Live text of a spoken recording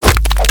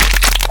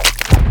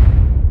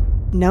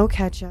No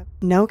ketchup.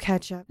 No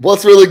ketchup.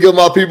 What's really good,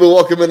 my people?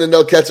 Welcome into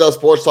No Catch Up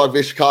Sports Talk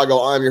via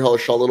Chicago. I'm your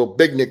host, Sean Little.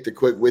 Big Nick the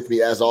Quick with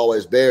me, as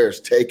always.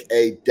 Bears take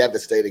a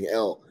devastating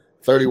L,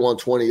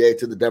 31-28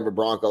 to the Denver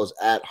Broncos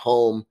at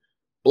home.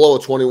 Blow a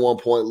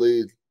 21-point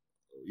lead.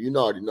 You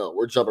already know.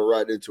 We're jumping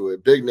right into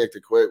it. Big Nick the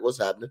Quick, what's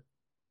happening?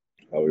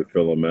 How we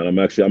feeling, man? I'm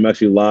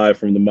actually live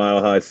from the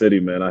Mile High City,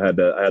 man. I had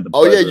the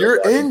Oh yeah,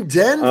 you're in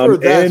Denver.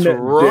 That's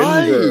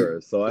right. Denver.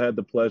 So I had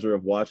the pleasure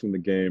of watching the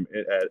game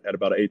at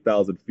about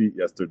 8,000 feet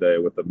yesterday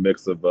with a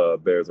mix of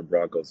Bears and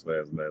Broncos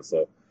fans, man.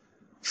 So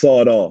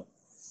saw it all.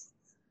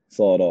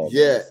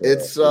 Yeah,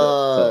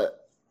 So,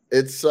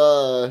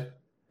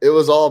 it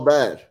was all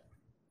bad.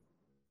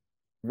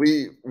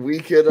 We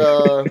could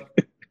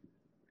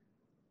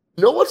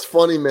you know what's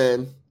funny,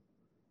 man?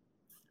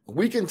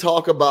 We can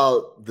talk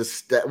about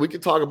we can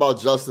talk about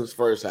Justin's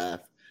first half.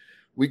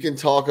 We can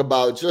talk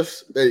about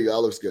there you go, that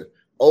looks good.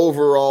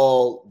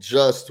 Overall,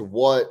 just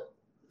what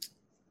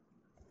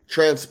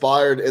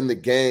transpired in the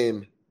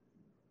game.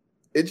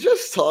 It was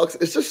just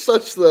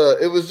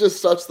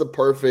such the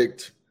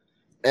perfect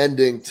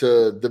ending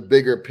to the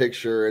bigger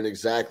picture and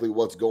exactly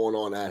what's going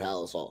on at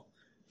Hallis Hall.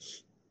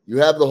 You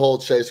have the whole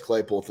Chase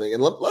Claypool thing,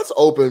 and let's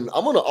open. I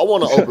want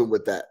to open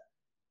with that.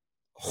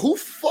 Who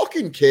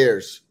fucking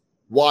cares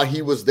why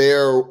he was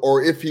there,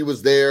 or if he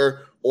was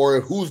there, or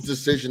whose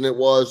decision it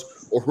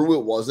was, or who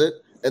it wasn't?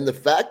 And the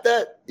fact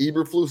that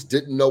Eberflus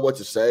didn't know what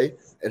to say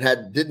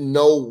and didn't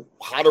know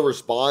how to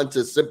respond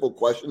to simple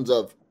questions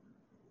of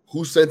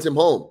who sent him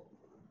home,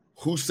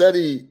 who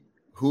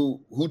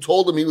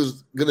told him he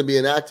was going to be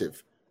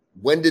inactive,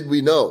 when did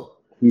we know?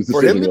 Whose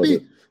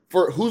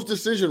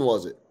decision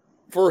was it?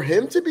 For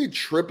him to be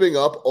tripping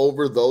up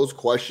over those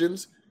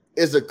questions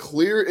is a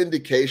clear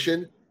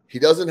indication he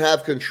doesn't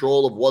have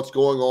control of what's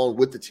going on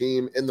with the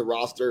team in the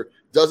roster,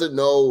 doesn't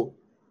know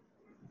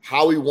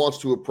how he wants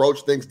to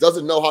approach things,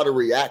 doesn't know how to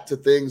react to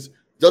things,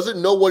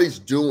 doesn't know what he's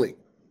doing.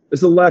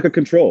 It's a lack of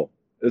control.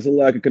 It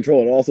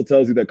also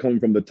tells you that coming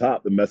from the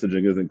top, the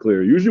messaging isn't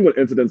clear. Usually when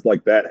incidents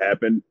like that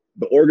happen,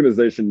 the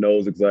organization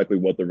knows exactly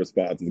what the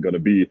response is going to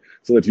be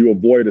so that you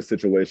avoid a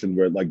situation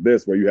where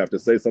you have to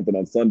say something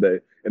on Sunday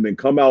and then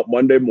come out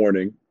Monday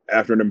morning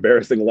after an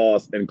embarrassing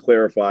loss and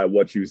clarify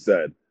what you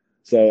said.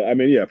 So, I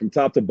mean, yeah, from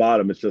top to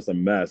bottom, it's just a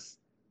mess.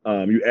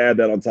 You add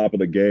that on top of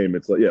the game.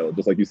 It's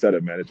just like you said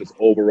it, man. It's just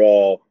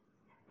overall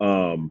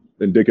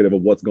indicative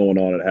of what's going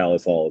on at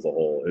Hallis Hall as a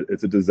whole.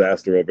 It's a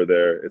disaster over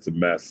there. It's a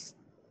mess.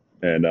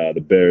 And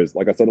the Bears,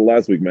 like I said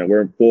last week, man,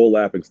 we're in full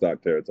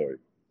laughingstock territory.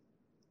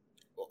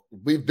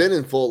 We've been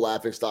in full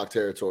laughingstock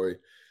territory.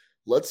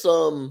 Let's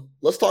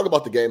talk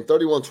about the game.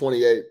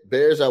 31-28.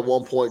 Bears at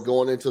one point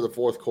going into the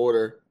fourth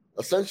quarter,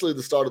 essentially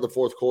the start of the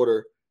fourth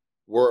quarter,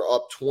 were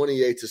up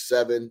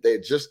 28-7. They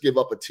had just give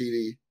up a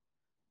TD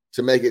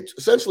to make it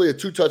essentially a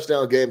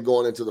 2-touchdown game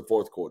going into the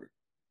fourth quarter.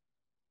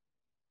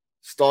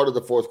 Start of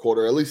the fourth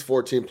quarter, at least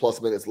 14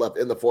 plus minutes left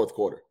in the fourth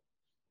quarter.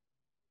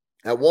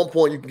 At one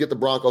point, you can get the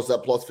Broncos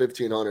at plus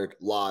 1,500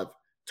 live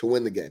to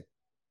win the game.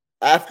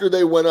 After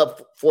they went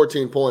up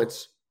 14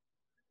 points,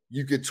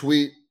 you could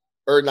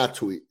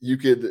you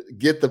could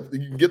get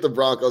the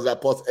Broncos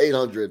at plus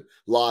 800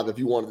 live if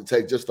you wanted to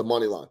take just the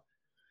money line.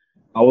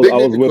 I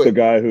was with a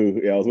guy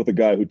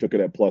who took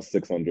it at plus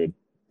 600.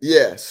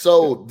 Yeah,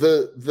 so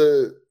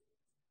the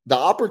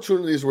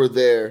opportunities were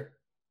there.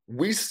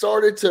 We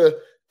started to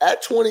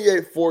at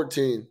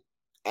 28-14.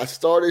 I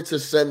started to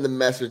send the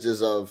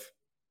messages of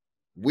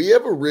we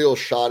have a real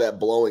shot at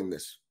blowing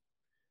this.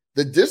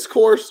 The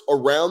discourse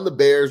around the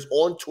Bears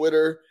on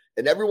Twitter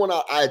and everyone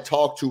I had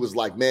talked to was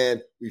like,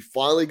 man, we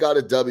finally got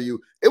a W.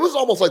 It was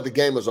almost like the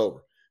game was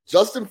over.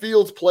 Justin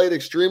Fields played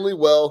extremely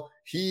well.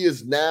 He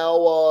is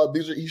now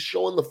he's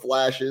showing the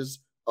flashes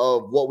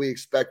of what we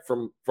expect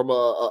from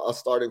a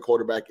starting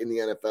quarterback in the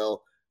NFL.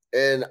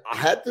 And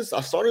I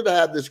started to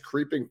have this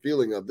creeping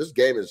feeling of this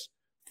game is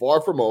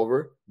far from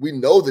over. We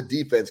know the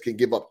defense can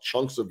give up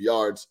chunks of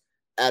yards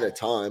at a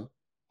time.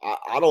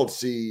 I don't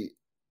see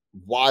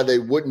why they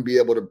wouldn't be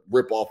able to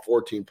rip off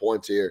 14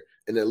 points here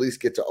and at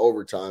least get to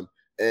overtime.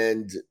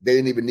 And they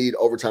didn't even need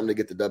overtime to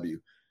get the W.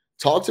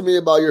 Talk to me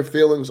about your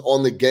feelings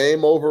on the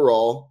game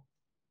overall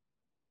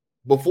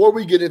before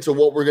we get into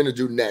what we're going to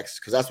do next,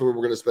 because that's where we're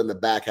going to spend the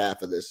back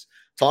half of this.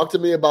 Talk to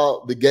me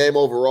about the game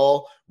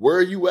overall. Where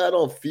are you at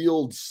on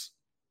Fields'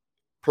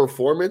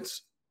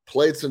 performance?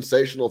 Played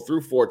sensational,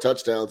 threw 4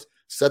 touchdowns,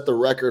 set the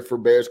record for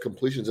Bears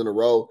completions in a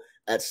row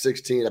at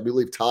 16. I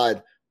believe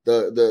tied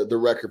the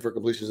record for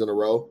completions in a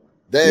row.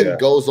 Then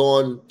goes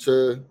on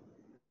to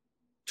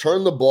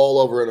turn the ball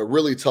over in a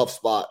really tough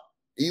spot.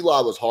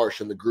 Eli was harsh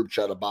in the group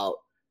chat about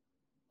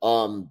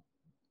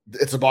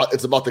it's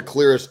about the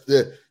clearest,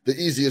 the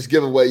easiest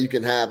giveaway you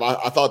can have.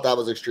 I thought that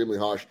was extremely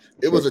harsh.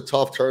 It was a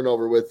tough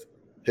turnover with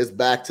his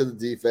back to the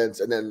defense,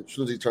 and then as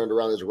soon as he turned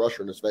around, there's a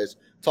rusher in his face.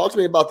 Talk to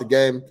me about the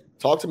game.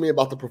 Talk to me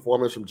about the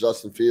performance from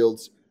Justin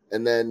Fields,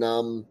 and then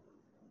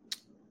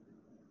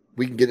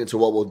we can get into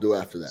what we'll do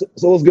after that.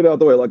 So let's get out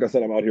the way. Like I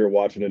said, I'm out here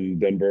watching in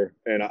Denver,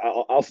 and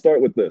I'll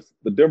start with this.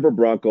 The Denver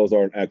Broncos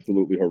are an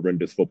absolutely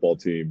horrendous football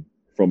team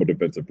from a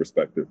defensive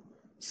perspective.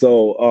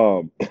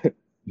 So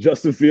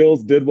Justin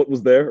Fields did what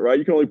was there, right?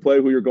 You can only play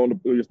who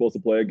you're supposed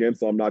to play against.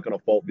 So I'm not going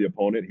to fault the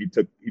opponent. He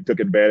took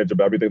advantage of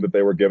everything that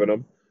they were giving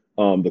him.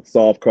 The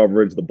soft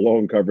coverage, the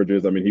blown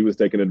coverages. I mean, he was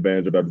taking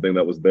advantage of everything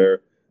that was there.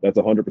 That's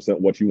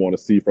 100% what you want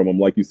to see from him.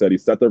 Like you said, he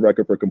set the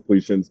record for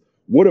completions.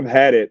 Would have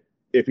had it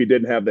if he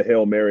didn't have the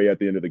Hail Mary at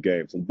the end of the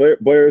game. So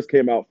Bears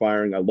came out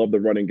firing. I love the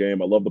running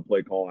game. I love the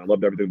play call. I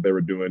loved everything they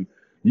were doing.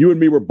 You and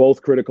me were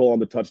both critical on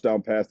the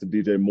touchdown pass to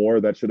DJ Moore.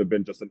 That should have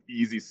been just an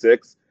easy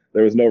 6.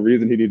 There was no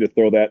reason he needed to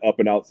throw that up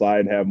and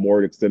outside and have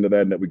Moore extend to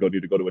that and that we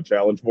need to go to a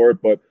challenge for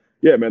it. But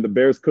yeah, man, the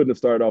Bears couldn't have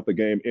started off the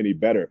game any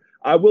better.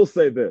 I will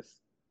say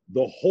this.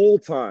 The whole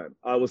time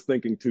I was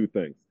thinking 2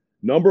 things.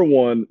 Number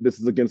one, this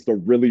is against a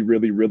really,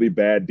 really, really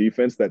bad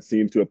defense that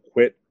seems to have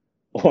quit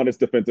on its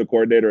defensive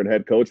coordinator and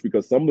head coach,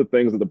 because some of the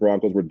things that the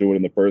Broncos were doing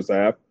in the first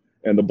half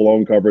and the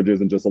blown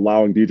coverages and just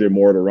allowing DJ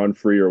Moore to run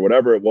free or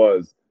whatever it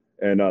was,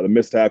 and the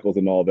missed tackles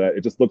and all that,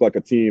 it just looked like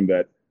a team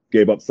that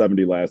gave up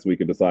 70 last week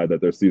and decided that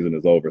their season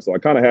is over. So I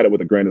kind of had it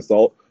with a grain of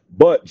salt.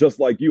 But just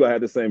like you, I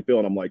had the same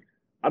feeling. I'm like,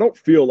 I don't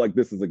feel like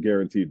this is a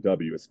guaranteed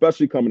W,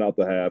 especially coming out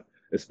the half,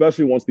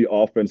 especially once the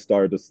offense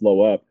started to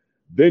slow up.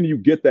 Then you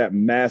get that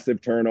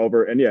massive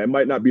turnover. And yeah, it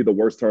might not be the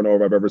worst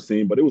turnover I've ever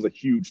seen, but it was a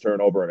huge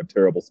turnover in a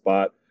terrible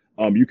spot.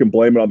 You can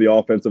blame it on the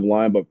offensive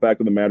line, but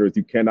fact of the matter is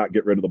you cannot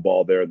get rid of the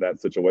ball there in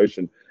that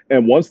situation.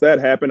 And once that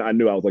happened, I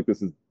knew, I was like,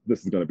 this is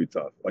going to be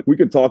tough. Like, we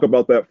could talk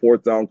about that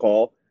 4th down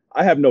call.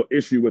 I have no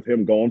issue with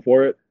him going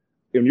for it.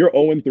 If you're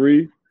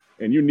 0-3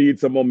 and you need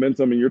some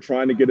momentum and you're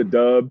trying to get a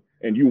dub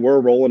and you were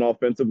rolling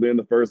offensively in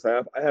the first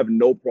half, I have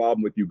no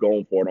problem with you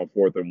going for it on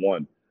 4th and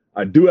 1.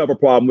 I do have a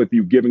problem with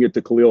you giving it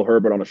to Khalil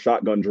Herbert on a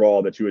shotgun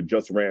draw that you had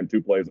just ran 2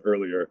 plays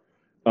earlier,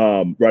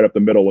 right up the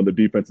middle when the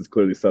defense is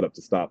clearly set up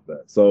to stop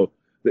that. So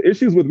the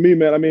issues with me,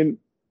 man, I mean,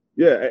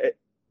 yeah,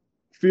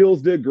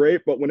 Fields did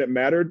great, but when it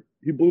mattered,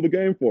 he blew the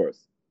game for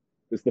us.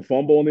 It's the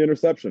fumble and the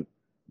interception.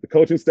 The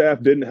coaching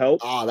staff didn't help.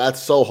 That's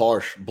so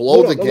harsh.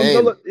 Blow the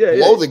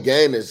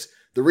game is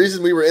the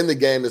reason we were in the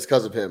game is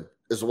because of him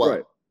as well.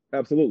 Right.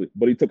 Absolutely.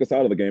 But he took us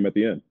out of the game at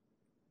the end.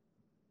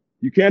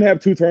 You can't have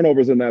 2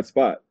 turnovers in that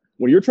spot.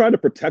 When you're trying to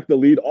protect the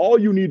lead, all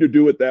you need to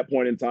do at that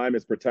point in time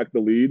is protect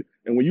the lead.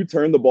 And when you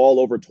turn the ball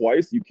over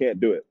twice, you can't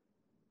do it.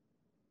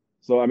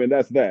 So, I mean,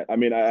 that's that. I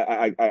mean,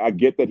 I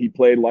get that he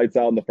played lights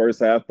out in the first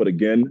half, but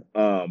again,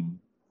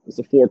 it's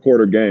a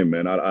 4-quarter game,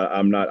 man.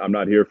 I'm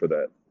not here for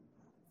that.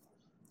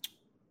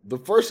 The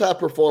first half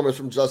performance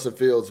from Justin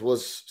Fields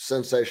was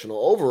sensational.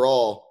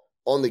 Overall,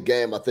 on the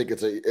game, I think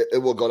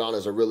it will go down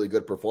as a really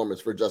good performance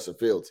for Justin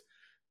Fields.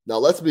 Now,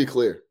 let's be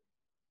clear.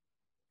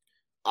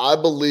 I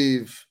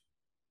believe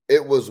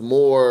it was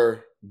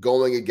more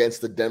going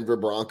against the Denver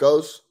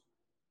Broncos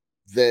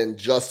than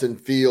Justin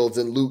Fields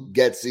and Luke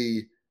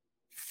Getsy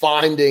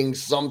finding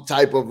some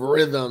type of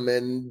rhythm,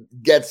 and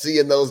Getsy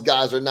and those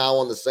guys are now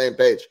on the same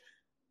page.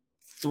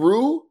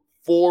 Through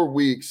 4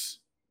 weeks,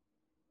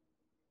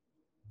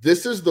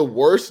 this is the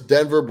worst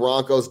Denver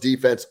Broncos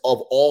defense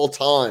of all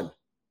time,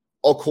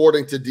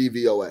 according to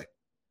DVOA.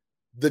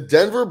 The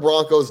Denver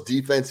Broncos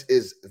defense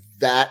is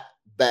that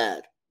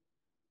bad.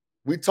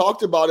 We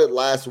talked about it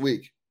last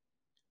week.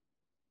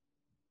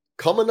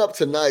 Coming up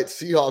tonight,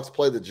 Seahawks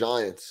play the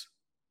Giants.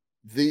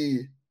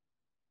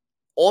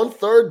 On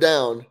 3rd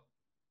down,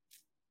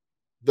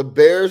 the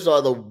Bears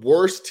are the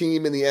worst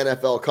team in the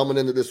NFL coming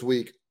into this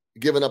week,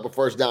 giving up a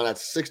first down at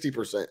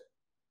 60%.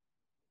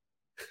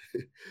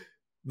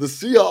 The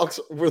Seahawks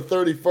were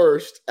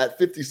 31st at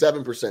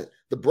 57%.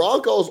 The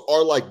Broncos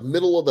are like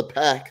middle of the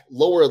pack,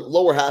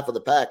 lower half of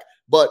the pack,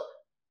 but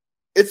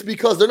it's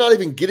because they're not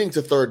even getting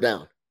to 3rd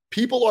down.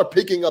 People are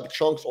picking up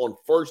chunks on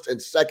 1st and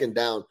 2nd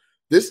down.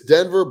 This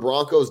Denver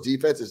Broncos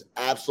defense is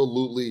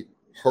absolutely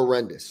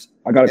horrendous.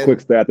 I got a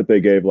quick stat that they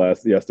gave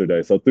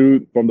yesterday. So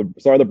from the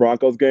start of the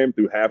Broncos game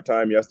through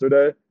halftime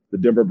yesterday, the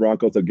Denver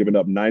Broncos have given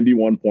up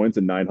 91 points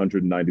and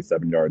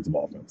 997 yards of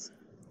offense.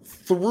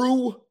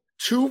 Through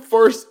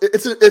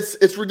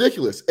it's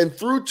ridiculous. And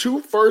through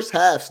 2 first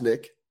halves,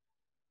 Nick,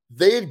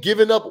 they had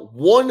given up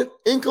 1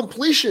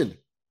 incompletion.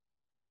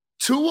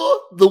 Tua,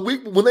 the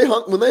week when they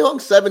hung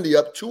 70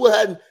 up,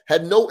 Tua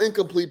had no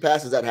incomplete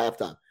passes at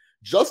halftime.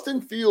 Justin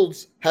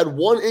Fields had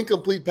 1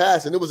 incomplete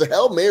pass, and it was a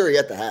Hail Mary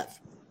at the half.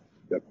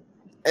 Yep.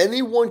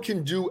 Anyone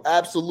can do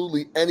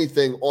absolutely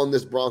anything on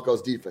this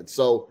Broncos defense.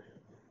 So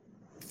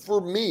for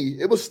me,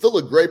 it was still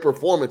a great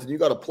performance, and you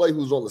got to play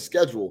who's on the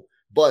schedule.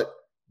 But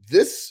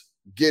this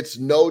gets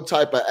no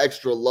type of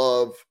extra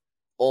love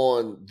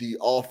on the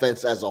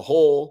offense as a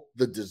whole,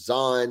 the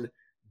design,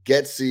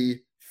 Getsy,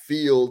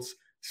 Fields,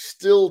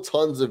 still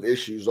tons of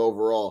issues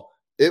overall.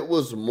 It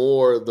was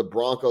more the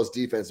Broncos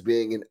defense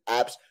being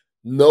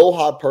no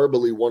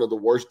hyperbole, one of the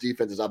worst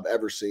defenses I've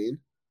ever seen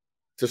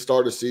to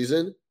start a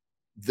season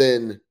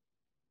than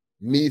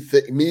me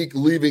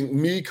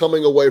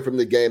coming away from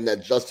the game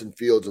that Justin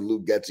Fields and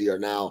Luke Getsy are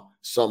now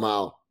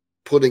somehow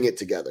putting it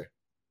together.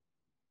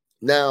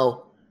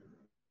 Now,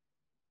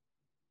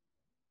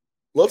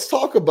 let's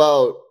talk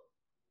about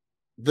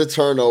the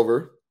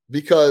turnover,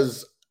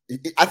 because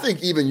I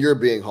think even you're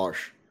being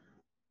harsh.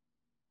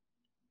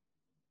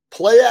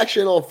 Play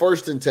action on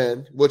 1st and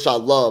 10, which I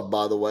love,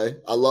 by the way.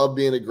 I love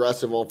being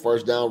aggressive on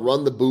first down,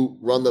 run the boot,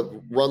 run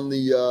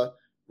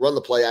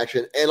the play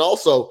action. And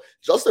also,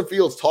 Justin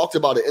Fields talked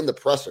about it in the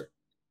presser.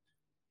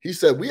 He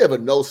said, we have a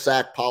no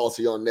sack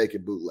policy on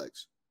naked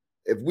bootlegs.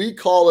 If we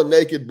call a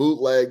naked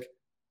bootleg,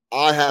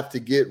 I have to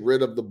get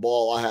rid of the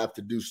ball. I have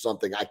to do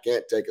something. I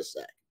can't take a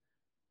sack.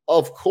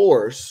 Of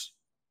course,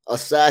 a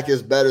sack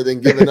is better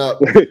than giving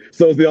up. Wait,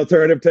 so is the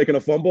alternative taking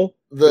a fumble?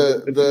 No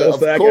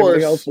sack,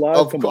 everything else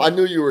flies? I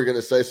knew you were going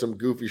to say some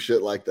goofy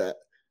shit like that.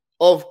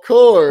 Of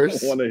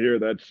course. I want to hear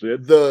that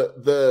shit.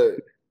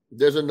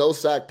 There's a no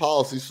sack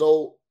policy,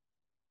 so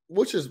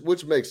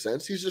which makes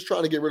sense. He's just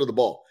trying to get rid of the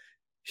ball.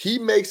 He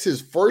makes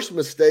his first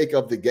mistake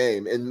of the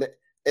game, and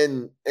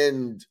in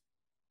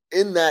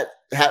that,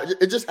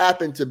 it just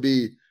happened to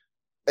be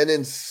an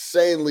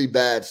insanely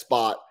bad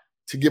spot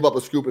to give up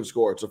a scoop and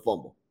score. It's a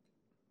fumble.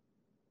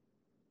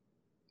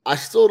 I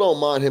still don't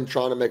mind him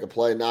trying to make a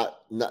play, not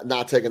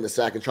taking the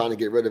sack and trying to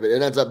get rid of it.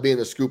 It ends up being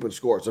a scoop and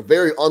score. It's a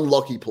very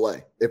unlucky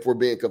play, if we're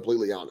being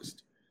completely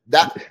honest.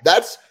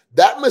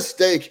 That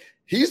mistake,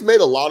 he's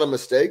made a lot of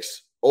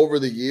mistakes over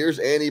the years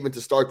and even to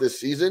start this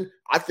season.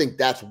 I think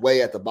that's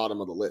way at the bottom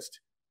of the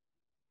list,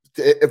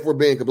 if we're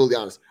being completely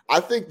honest. I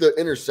think the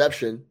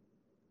interception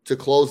to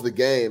close the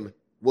game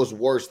was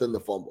worse than the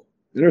fumble.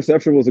 The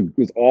interception was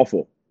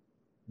awful.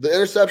 The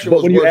interception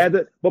was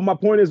worse. But my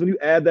point is, when you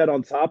add that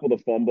on top of the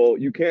fumble,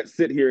 you can't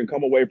sit here and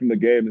come away from the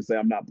game and say,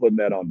 I'm not putting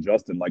that on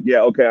Justin. Like,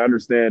 yeah, okay, I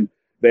understand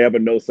they have a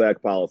no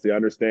sack policy. I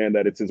understand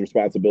that it's his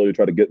responsibility to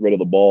try to get rid of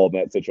the ball in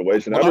that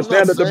situation. But I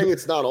understand I'm not saying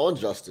it's not on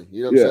Justin.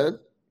 You know what I'm saying?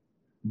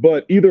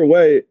 But either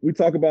way, we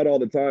talk about it all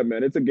the time,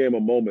 man. It's a game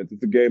of moments.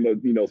 It's a game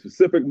of,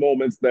 specific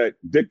moments that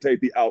dictate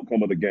the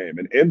outcome of the game.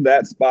 And in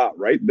that spot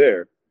right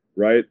there,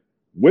 right,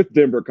 with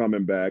Denver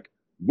coming back,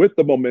 with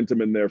the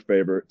momentum in their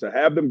favor, to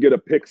have them get a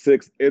pick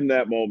six in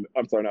that moment.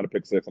 I'm sorry, not a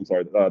pick six. I'm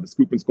sorry. The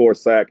scoop and score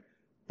sack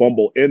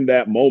fumble in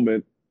that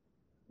moment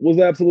was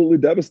absolutely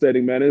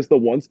devastating, man. It's the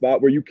one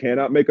spot where you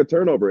cannot make a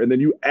turnover. And then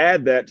you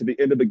add that to the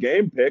end of the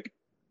game pick.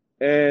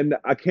 And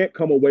I can't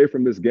come away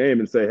from this game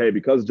and say, hey,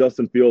 because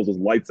Justin Fields was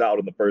lights out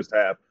in the first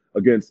half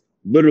against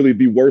literally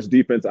the worst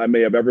defense I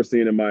may have ever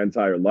seen in my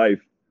entire life,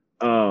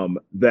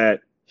 that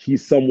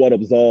he's somewhat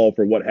absolved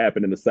for what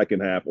happened in the second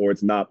half, or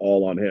it's not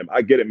all on him.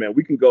 I get it, man.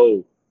 We can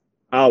go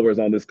hours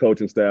on this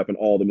coaching staff and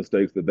all the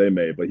mistakes that they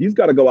made, but he's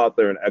got to go out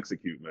there and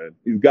execute, man.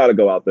 He's got to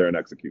go out there and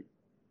execute.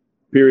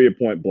 Period,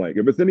 point blank.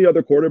 If it's any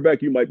other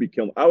quarterback, you might be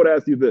killing. I would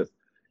ask you this.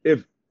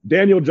 If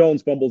Daniel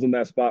Jones fumbles in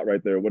that spot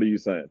right there, what are you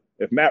saying?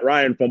 If Matt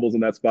Ryan fumbles in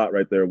that spot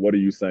right there, what are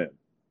you saying?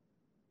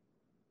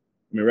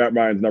 I mean, Matt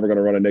Ryan's never going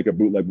to run a naked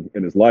bootleg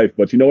in his life,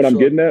 but you know what I'm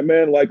getting at,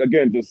 man? Like,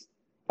 again,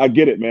 I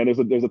get it, man.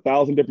 There's a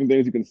thousand different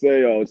things you can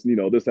say. Oh, it's,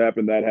 this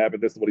happened, that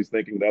happened. This is what he's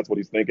thinking. That's what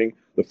he's thinking.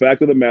 The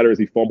fact of the matter is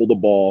he fumbled the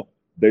ball.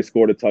 They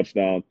scored a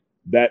touchdown.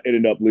 That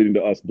ended up leading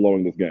to us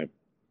blowing this game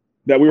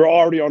that we were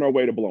already on our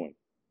way to blowing.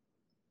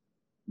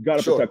 You got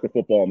to protect the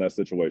football in that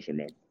situation,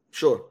 man.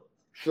 Sure.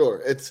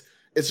 It's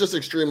just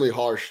extremely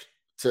harsh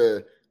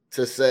to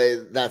say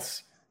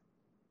that's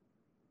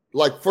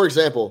like, for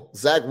example,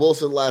 Zach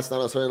Wilson last night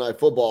on Sunday Night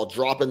Football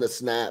dropping the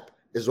snap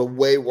is a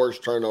way worse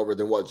turnover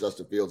than what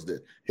Justin Fields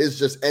did. His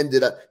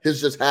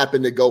just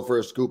happened to go for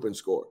a scoop and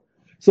score.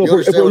 So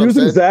if we're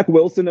using Zach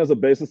Wilson as a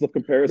basis of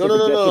comparison,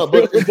 no.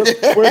 We're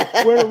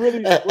in a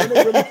really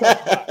tough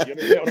spot. You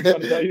understand what I'm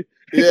trying to tell you?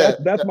 Yeah,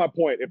 that's my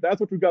point. If that's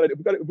what we got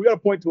to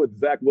point to a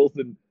Zach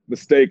Wilson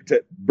mistake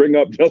to bring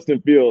up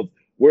Justin Fields,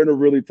 we're in a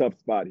really tough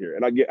spot here.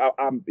 And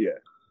I'm.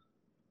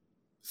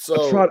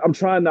 So I'm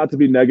trying not to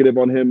be negative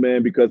on him,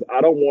 man, because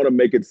I don't want to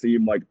make it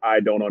seem like I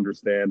don't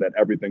understand that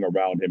everything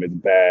around him is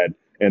bad,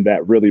 and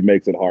that really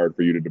makes it hard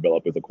for you to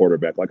develop as a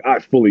quarterback. Like, I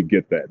fully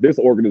get that. This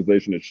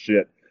organization is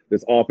shit.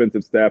 This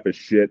offensive staff is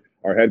shit.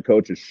 Our head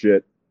coach is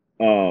shit.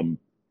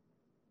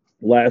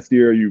 Last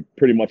year, you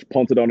pretty much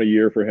punted on a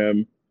year for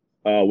him,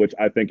 which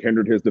I think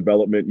hindered his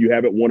development. You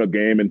haven't won a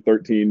game in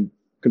 13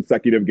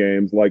 consecutive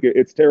games. Like,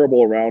 it's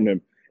terrible around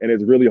him, and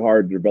it's really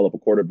hard to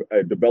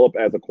develop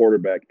as a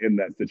quarterback in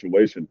that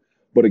situation.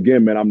 But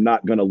again, man, I'm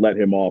not gonna let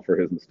him off for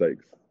his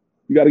mistakes.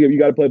 You got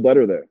to play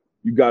better there.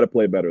 You got to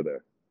play better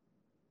there.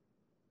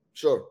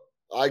 Sure,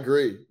 I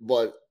agree,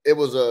 but it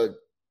was a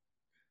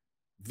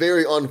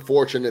very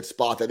unfortunate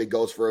spot that he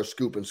goes for a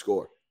scoop and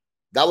score.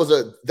 That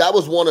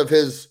was one of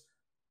his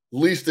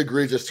least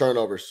egregious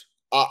turnovers.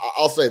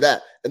 I'll say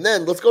that. And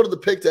then let's go to the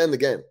pick to end the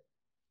game.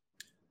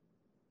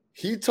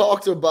 He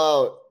talked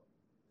about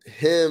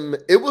him.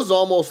 It was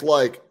almost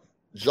like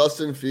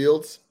Justin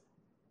Fields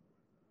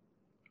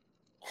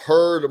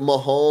heard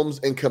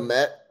Mahomes and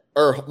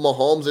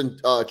Mahomes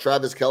and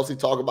Travis Kelce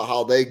talk about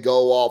how they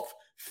go off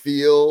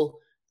feel,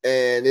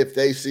 and if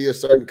they see a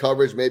certain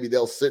coverage, maybe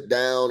they'll sit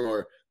down,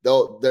 or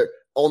they're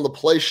on the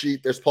play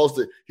sheet. He's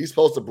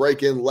supposed to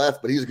break in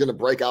left, but he's going to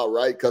break out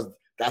right because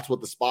that's what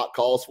the spot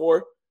calls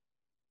for.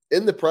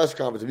 In the press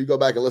conference, if you go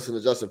back and listen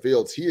to Justin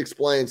Fields, he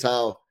explains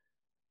how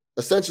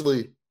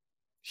essentially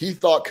he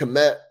thought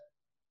Kmet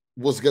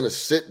was going to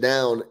sit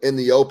down in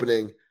the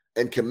opening,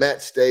 and Kmet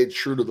stayed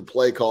true to the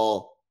play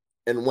call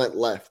and went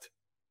left.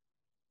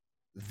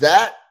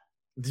 That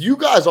you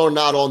guys are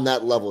not on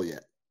that level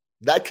yet.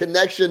 That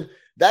connection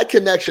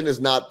is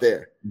not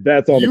there.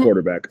 That's on the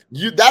quarterback.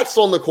 That's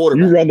on the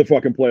quarterback. You run the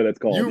fucking play that's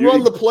called. You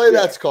run the play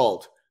that's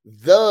called.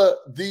 The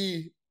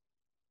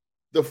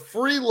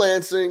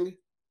freelancing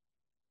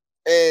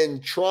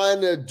and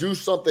trying to do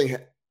something.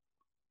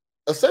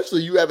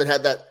 Essentially, you haven't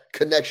had that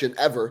connection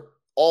ever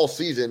all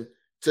season.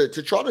 To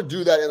try to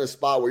do that in a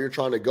spot where you're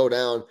trying to go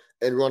down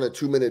and run a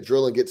 2-minute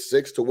drill and get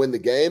 6 to win the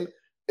game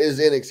is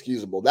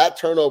inexcusable. That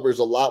turnover is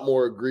a lot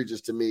more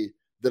egregious to me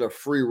than a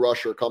free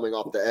rusher coming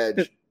off the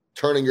edge,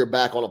 turning your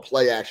back on a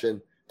play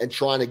action and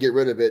trying to get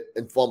rid of it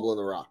and fumbling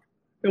the rock.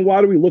 And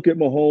why do we look at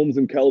Mahomes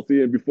and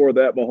Kelsey and before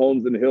that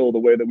Mahomes and Hill the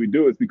way that we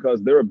do? Is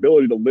because their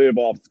ability to live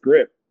off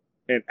script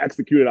and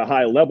execute at a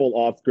high level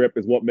off script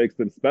is what makes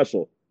them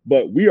special.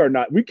 But we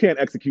can't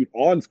execute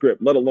on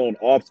script, let alone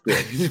off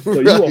script.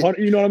 So right.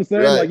 You know what I'm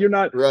saying? Right. Like you're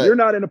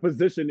not in a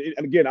position.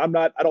 And again, I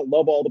don't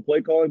love all the play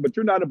calling, but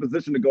you're not in a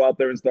position to go out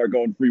there and start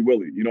going free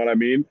willy. You know what I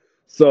mean?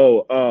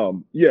 So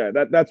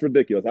that's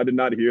ridiculous. I did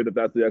not hear that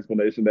that's the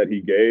explanation that he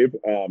gave.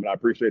 And I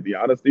appreciate the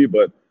honesty,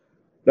 but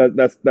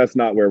that's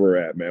not where we're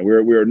at, man.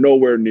 We're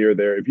nowhere near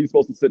there. If he's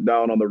supposed to sit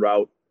down on the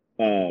route,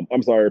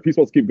 if he's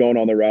supposed to keep going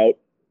on the route,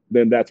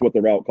 then that's what the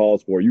route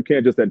calls for. You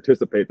can't just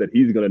anticipate that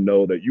he's going to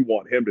know that you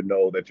want him to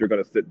know that you're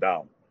going to sit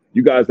down.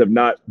 You guys have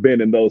not been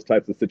in those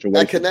types of situations.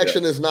 That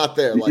connection is not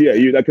there.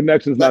 That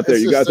connection is not there.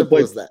 You guys have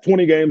played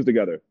 20 games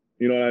together.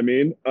 You know what I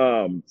mean?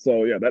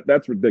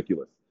 That's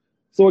ridiculous.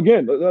 So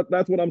again,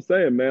 that's what I'm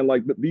saying, man.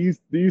 Like these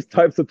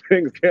types of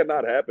things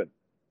cannot happen.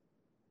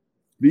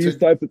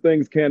 Types of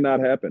things cannot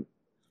happen.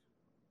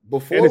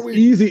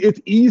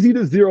 It's easy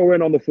to zero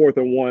in on the 4th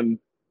and 1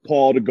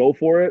 call to go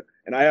for it.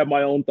 And I have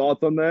my own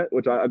thoughts on that,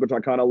 which I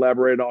kind of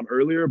elaborated on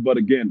earlier. But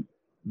again,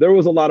 there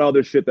was a lot of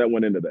other shit that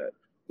went into that.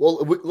 Well,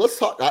 let's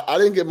talk. I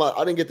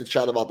didn't get to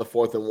chat about the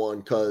 4th and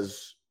 1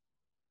 because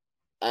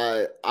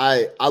I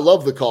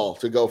love the call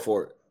to go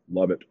for it.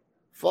 Love it.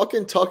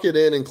 Fucking tuck it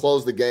in and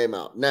close the game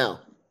out.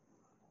 Now,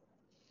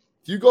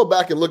 if you go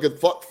back and look at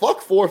fuck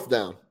 4th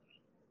down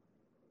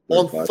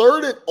on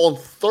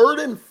third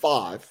and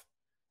 5,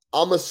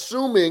 I'm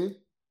assuming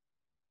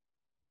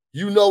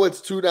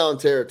it's 2-down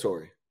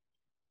territory.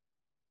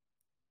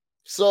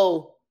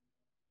 So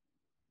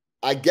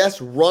I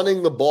guess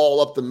running the ball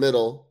up the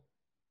middle,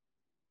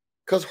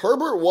 because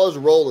Herbert was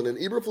rolling, and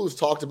Eberflus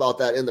talked about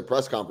that in the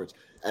press conference.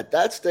 At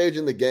that stage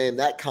in the game,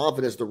 that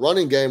confidence, the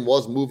running game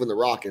was moving the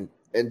rock, and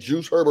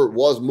Juice Herbert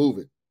was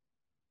moving.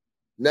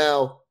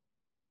 Now,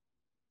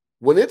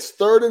 when it's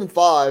 3rd and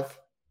 5,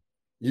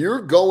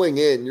 you're going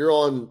in,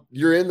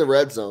 you're in the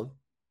red zone.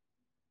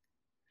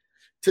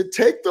 To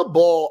take the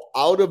ball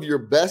out of your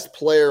best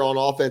player on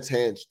offense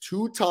hands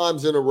 2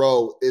 times in a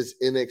row is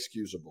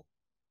inexcusable.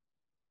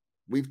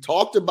 We've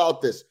talked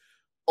about this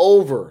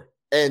over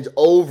and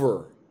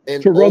over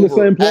and to run the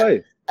same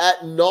play at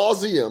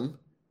nauseum,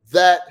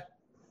 that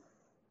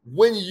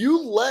when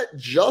you let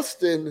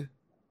Justin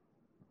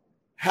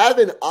have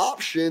an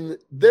option,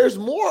 there's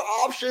more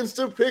options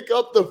to pick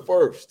up the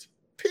first,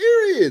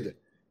 period.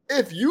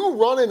 If you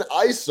run an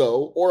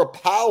ISO or a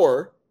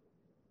power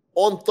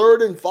on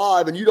 3rd and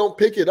 5 and you don't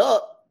pick it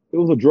up, it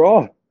was a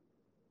draw.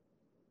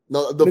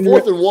 No, the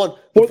 4th and 1.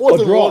 The 4th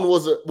and 1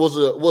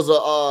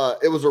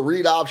 was a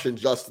read option.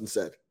 Justin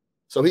said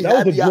so. He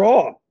had the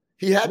draw.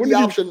 He had the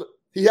option.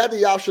 He had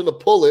the option to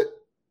pull it,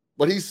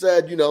 but he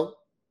said,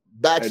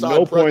 backside at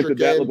no pressure. Point did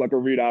that look like a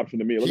read option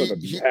to me. It looked like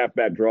a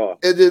halfback draw.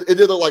 It did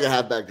look like a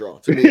halfback draw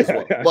to me as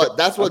well. But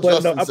that's what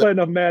Justin said. I play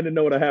enough man to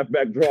know what a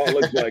halfback draw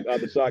looks like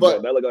on the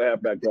shotgun. That looked like a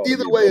halfback draw.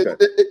 Either way,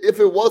 okay. if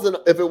it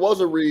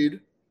was a read,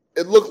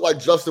 it looked like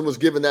Justin was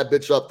giving that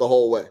bitch up the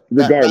whole way.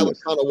 Regardless. That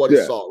was kind of what he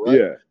saw,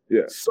 right?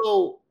 Yeah.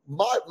 So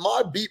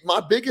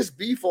my biggest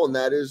beef on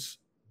that is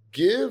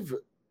give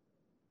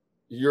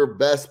your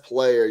best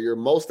player, your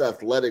most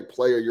athletic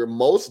player, your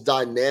most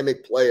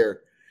dynamic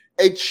player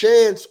a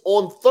chance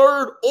on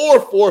 3rd or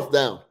 4th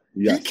down.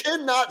 Yes. He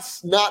cannot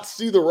not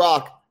see the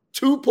rock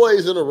 2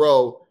 plays in a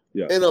row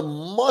in a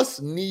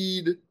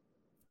must-need.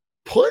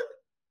 Put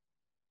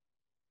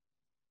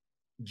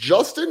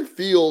Justin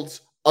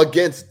Fields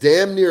against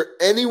damn near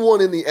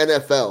anyone in the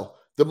NFL,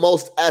 the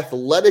most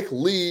athletic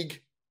league,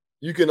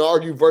 you can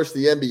argue, versus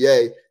the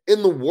NBA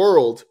in the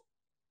world,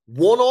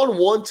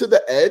 one-on-one to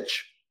the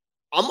edge.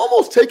 I'm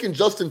almost taking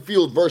Justin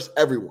Fields versus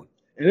everyone.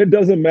 And it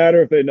doesn't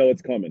matter if they know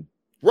it's coming.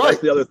 Right.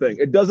 That's the other thing.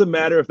 It doesn't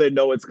matter if they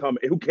know it's coming.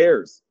 Who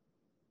cares?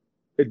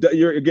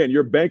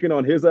 You're banking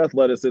on his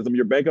athleticism.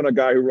 You're banking on a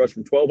guy who rushed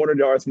from 1,200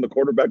 yards from the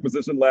quarterback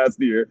position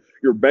last year.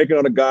 You're banking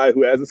on a guy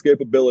who has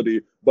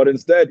escapability. But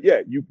instead,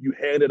 you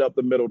handed up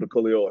the middle to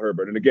Khalil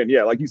Herbert. And again,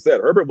 like you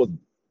said, Herbert was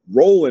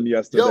rolling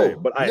yesterday.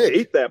 But I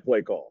hate that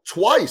play call.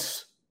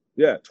 Twice.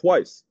 Yeah,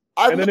 twice.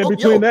 And then in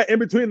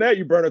between that,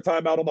 you burn a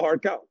timeout on the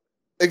hard count.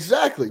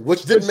 Exactly,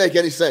 which didn't make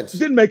any sense.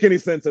 Didn't make any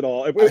sense at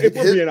all. If we're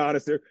being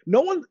honest here,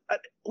 no one.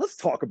 Let's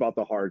talk about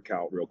the hard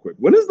count real quick.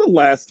 When is the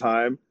last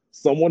time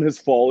someone has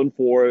fallen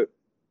for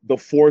the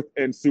 4th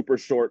and super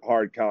short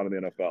hard count in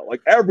the NFL?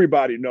 Like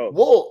everybody knows.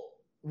 Well,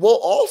 Well,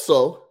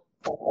 also,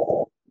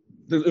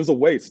 It was a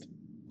waste.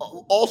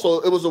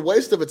 it was a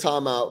waste of a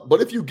timeout.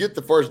 But if you get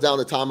the first down,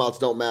 the timeouts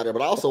don't matter.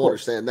 But I also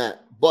understand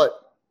that.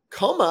 But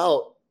come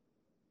out.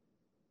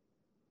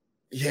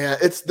 Yeah,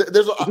 there's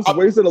just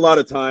wasted a lot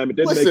of time. It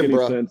didn't make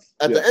any sense.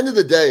 At the end of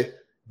the day,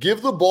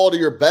 give the ball to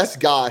your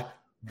best guy,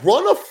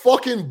 run a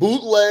fucking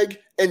bootleg,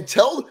 and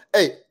tell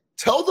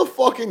the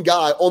fucking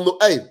guy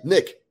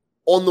Nick,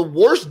 on the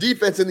worst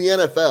defense in the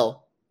NFL,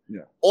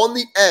 on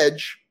the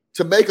edge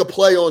to make a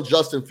play on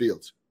Justin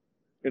Fields.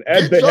 An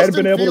edge they hadn't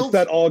been able to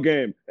set all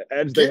game. An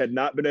edge they had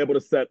not been able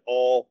to set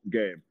all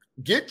game.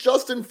 Get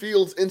Justin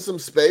Fields in some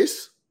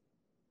space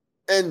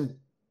and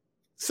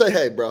say,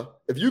 hey, bro,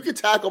 if you could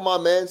tackle my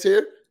man's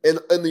here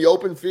in the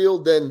open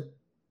field, then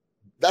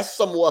that's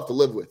something we'll have to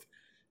live with.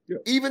 Yeah.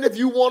 Even if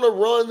you want to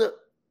run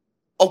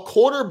a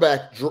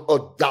quarterback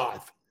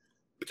dive,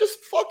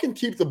 just fucking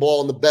keep the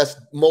ball in the best,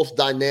 most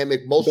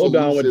dynamic, most go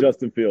down with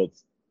Justin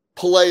Fields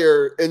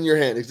player in your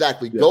hand.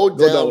 Exactly. Yeah. Go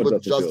down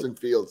with Justin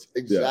Fields.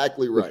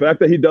 Exactly right. The fact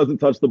that he doesn't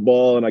touch the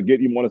ball, and I get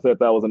you want to say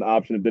that was an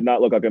option. It did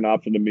not look like an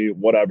option to me.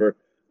 Whatever.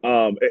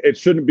 It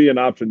shouldn't be an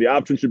option. The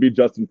option should be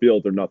Justin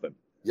Fields or nothing.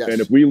 Yes.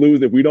 And if we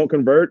lose, if we don't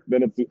convert,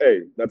 then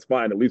that's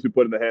fine. At least we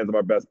put it in the hands of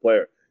our best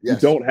player.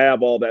 Yes. You don't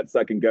have all that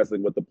second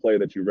guessing with the play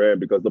that you ran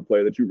because the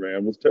play that you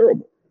ran was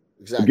terrible.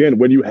 Exactly. Again,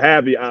 when you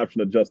have the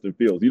option of Justin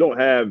Fields, you don't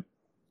have,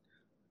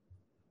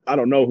 I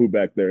don't know who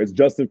back there. It's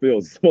Justin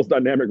Fields, the most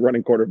dynamic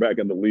running quarterback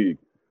in the league.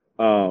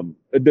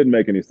 It didn't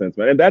make any sense,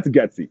 man. And that's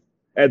Getsy.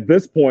 At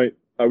this point,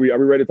 are we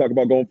ready to talk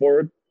about going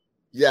forward?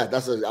 Yeah,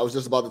 I was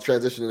just about to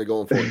transition into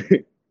going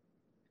forward.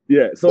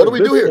 Yeah. So what do we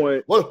do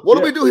here? What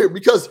do we do here?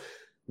 Because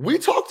we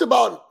talked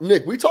about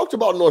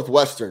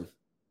Northwestern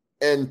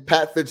and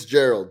Pat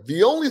Fitzgerald.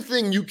 The only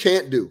thing you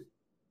can't do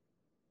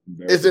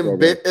is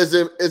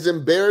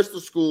embarrass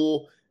the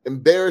school,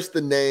 embarrass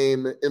the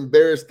name,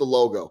 embarrass the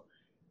logo.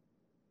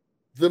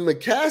 The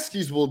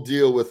McCaskies will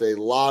deal with a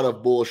lot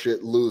of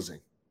bullshit losing.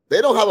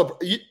 They don't have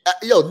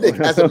Nick,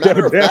 as a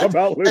matter of fact,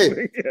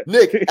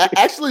 Nick,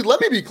 actually,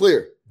 let me be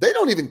clear. They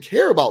don't even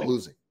care about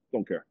losing.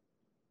 Don't care.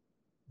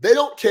 They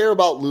don't care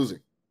about losing.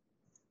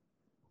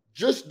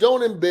 Just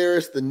don't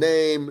embarrass the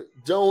name.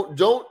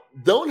 Don't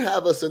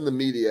have us in the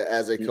media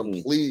as a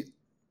complete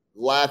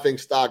laughing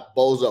stock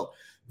bozo.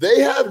 They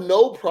have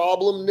no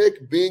problem,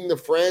 Nick, being the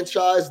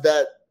franchise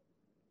that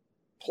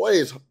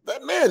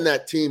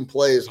team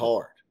plays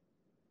hard.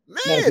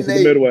 Man,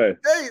 Midway.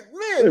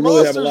 They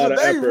really have a lot of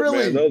effort,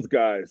 man. Those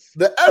guys.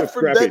 The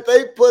effort that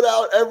they put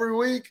out every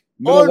week,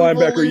 middle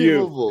linebacker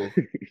you.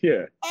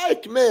 Yeah.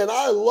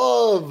 I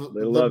love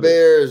the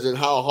Bears and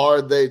how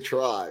hard they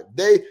try.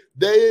 They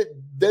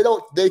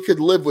could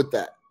live with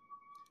that.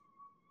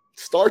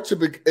 It's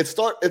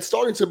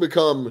starting to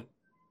become,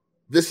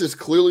 this is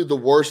clearly the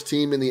worst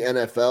team in the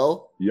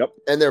NFL. Yep.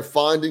 And they're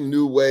finding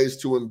new ways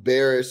to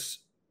embarrass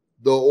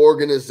the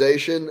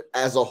organization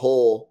as a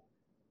whole.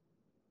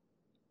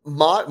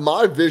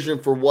 My vision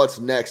for what's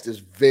next is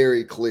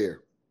very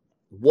clear.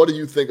 What do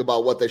you think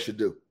about what they should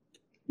do?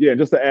 Yeah, and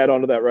just to add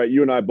on to that, right?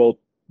 You and I both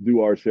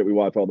do our shit. We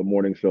watch all the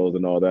morning shows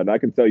and all that. And I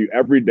can tell you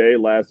every day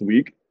last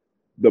week,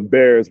 the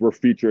Bears were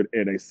featured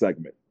in a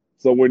segment.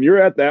 So when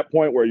you're at that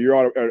point where you're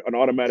on an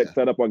automatic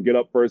setup on Get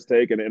Up First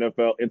Take and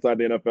NFL, inside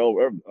the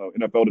NFL,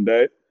 NFL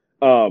Today,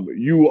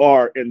 you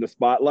are in the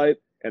spotlight,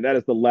 and that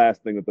is the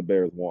last thing that the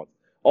Bears want.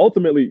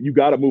 Ultimately, you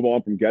got to move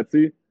on from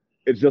Getsy.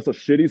 It's just a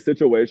shitty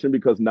situation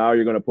because now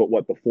you're going to put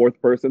the fourth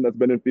person that's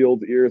been in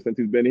Fields' ear since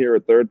he's been here, or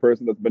third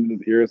person that's been in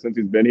his ear since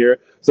he's been here.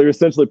 So you're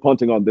essentially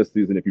punting on this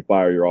season if you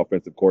fire your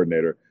offensive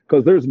coordinator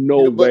because there's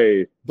no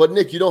way. But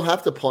Nick, you don't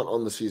have to punt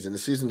on the season. The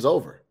season's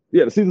over.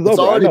 Yeah, the season's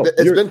over.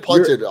 It's been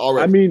punted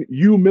already. I mean,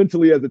 you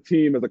mentally as a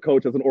team, as a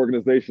coach, as an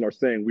organization are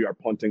saying we are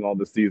punting on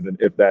the season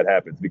if that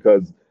happens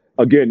because,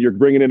 again, you're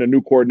bringing in a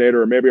new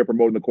coordinator or maybe you're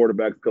promoting the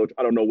quarterbacks coach.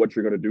 I don't know what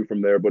you're going to do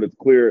from there, but it's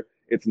clear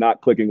it's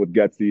not clicking with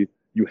Getsy.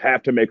 You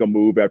have to make a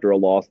move after a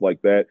loss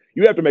like that.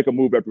 You have to make a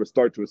move after a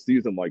start to a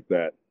season like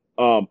that.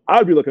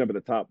 I'd be looking up at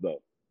the top,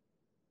 though.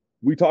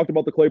 We talked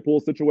about the Claypool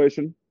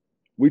situation.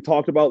 We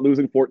talked about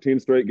losing 14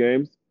 straight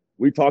games.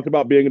 We talked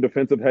about being a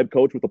defensive head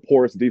coach with the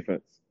poorest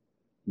defense.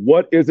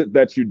 What is it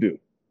that you do?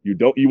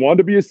 You wanted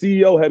to be a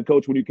CEO head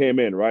coach when you came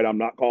in, right? I'm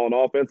not calling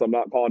offense. I'm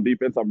not calling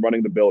defense. I'm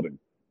running the building.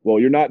 Well,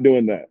 you're not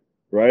doing that,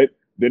 right?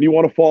 Then you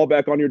want to fall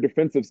back on your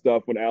defensive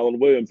stuff when Alan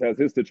Williams has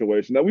his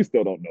situation that we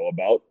still don't know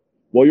about.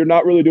 Well, you're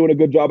not really doing a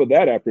good job of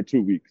that after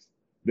 2 weeks.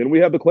 Then we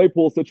have the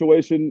Claypool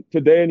situation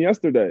today and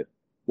yesterday.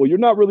 Well, you're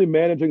not really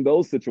managing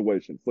those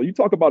situations. So you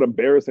talk about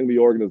embarrassing the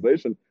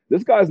organization.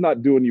 This guy's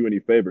not doing you any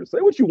favors.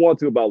 Say what you want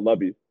to about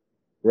Lovey,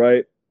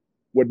 right?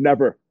 Would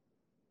never.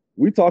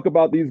 We talk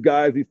about these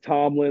guys, these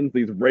Tomlins,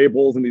 these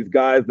Rabels, and these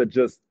guys that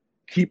just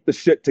keep the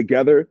shit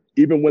together,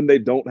 even when they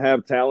don't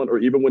have talent or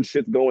even when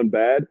shit's going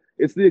bad.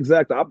 It's the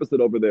exact opposite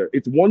over there.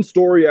 It's one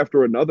story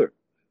after another.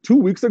 2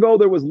 weeks ago,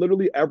 there was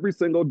literally every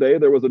single day,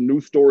 there was a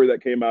new story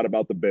that came out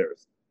about the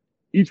Bears.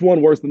 Each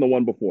one worse than the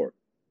one before.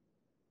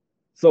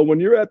 So when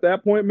you're at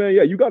that point, man,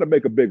 yeah, you got to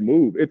make a big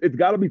move. It's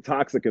got to be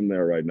toxic in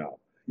there right now.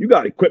 You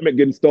got equipment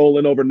getting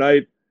stolen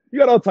overnight. You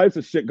got all types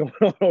of shit going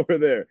on over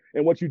there.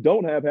 And what you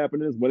don't have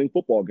happening is winning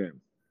football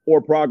games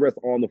or progress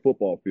on the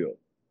football field.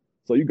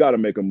 So you got to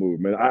make a move,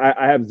 man.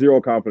 I have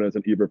zero confidence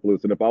in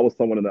Eberflus, and if I was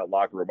someone in that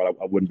locker room,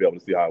 I wouldn't be able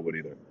to see how I would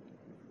either.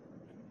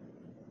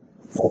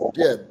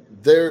 Yeah,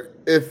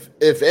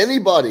 if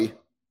anybody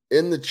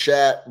in the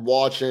chat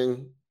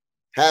watching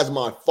has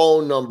my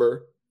phone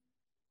number,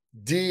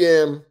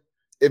 DM,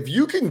 if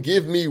you can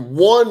give me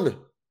one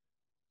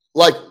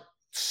like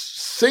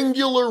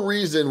singular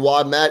reason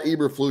why Matt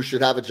Eberflus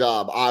should have a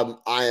job,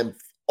 I am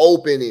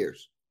open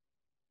ears.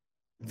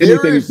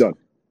 Anything he's done.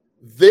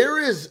 There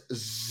is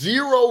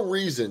zero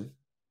reason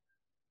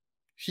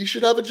he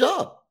should have a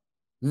job.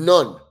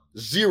 None.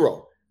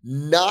 Zero.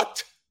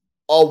 Not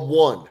a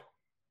one.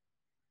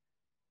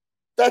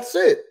 That's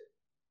it.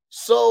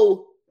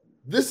 So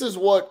this is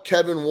what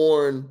Kevin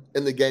Warren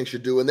and the gang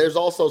should do. And there's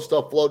also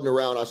stuff floating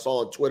around I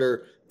saw on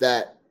Twitter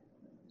that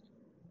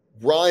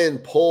Ryan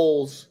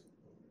Poles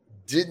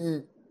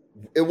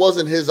it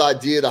wasn't his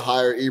idea to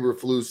hire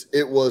Eberflus.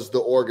 It was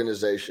the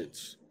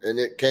organization's. And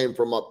it came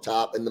from up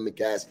top in the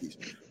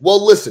McCaskies.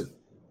 Well, listen,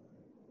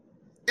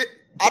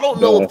 I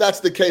don't know if that's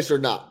the case or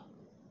not.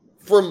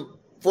 From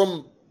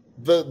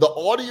the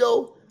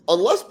audio,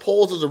 unless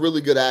Poles is a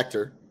really good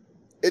actor,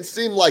 it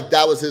seemed like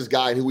that was his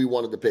guy who we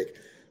wanted to pick.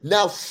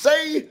 Now,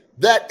 say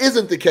that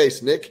isn't the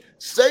case, Nick.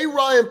 Say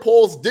Ryan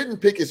Poles didn't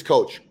pick his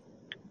coach.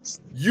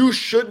 You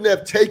shouldn't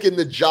have taken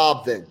the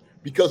job then.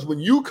 Because when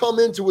you come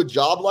into a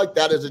job like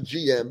that as a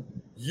GM,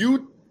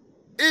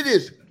 it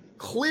is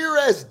clear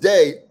as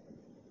day.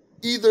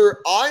 Either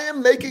I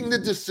am making the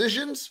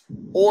decisions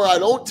or I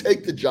don't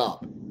take the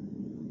job.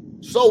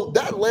 So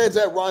that lands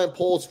at Ryan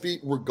Poles'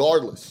 feet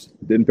regardless.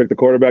 Didn't pick the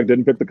quarterback,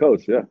 didn't pick the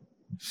coach. Yeah.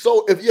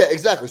 So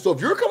exactly. So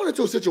if you're coming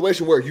into a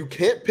situation where you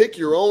can't pick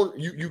your own,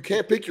 you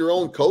can't pick your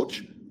own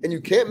coach and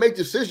you can't make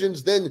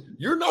decisions, then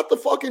you're not the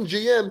fucking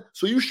GM.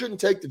 So you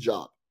shouldn't take the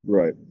job.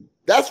 Right.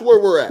 That's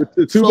where we're at.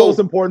 The two most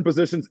important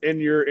positions in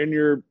your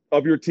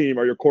team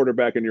are your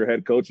quarterback and your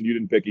head coach, and you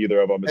didn't pick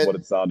either of them. Is what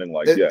it's sounding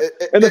like.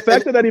 And the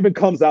fact that even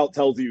comes out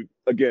tells you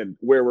again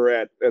where we're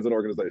at as an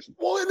organization.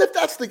 Well, and if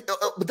that's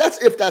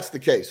the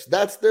case,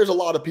 there's a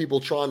lot of people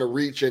trying to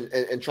reach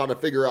and trying to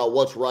figure out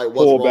what's right, what's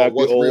pull wrong, back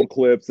what's the old real.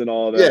 Clips and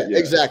all that. Yeah,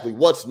 exactly.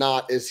 What's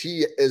not? Is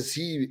he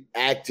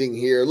acting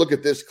here? Look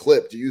at this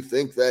clip. Do you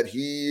think that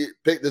he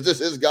picked? Is this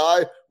his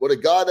guy? Would a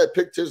guy that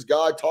picked his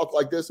guy talk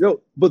like this?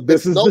 But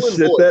this is the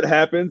shit that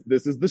happens.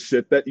 This is the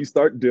shit that you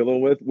start dealing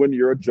with when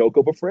you're a joke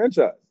of a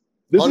franchise.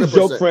 This 100%. Is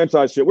joke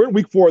franchise shit. We're in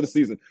week 4 of the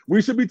season.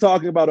 We should be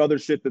talking about other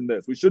shit than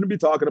this. We shouldn't be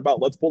talking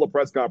about let's pull a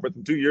press conference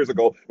from 2 years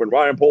ago when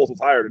Ryan Poles was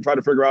hired and try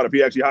to figure out if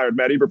he actually hired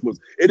Matt Eberflus.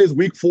 It is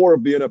week 4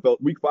 of the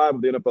NFL, week 5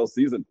 of the NFL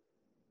season.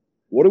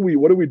 What are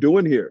we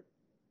doing here?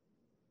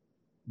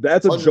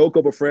 That's a joke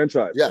of a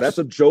franchise. Yes. That's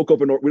a joke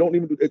of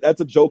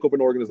that's a joke of an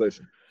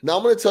organization. Now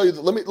I'm going to tell you,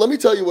 let me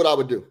tell you what I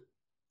would do.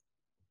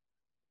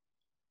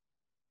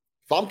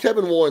 If I'm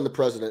Kevin Warren, the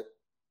president,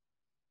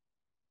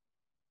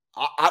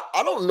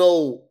 I don't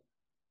know,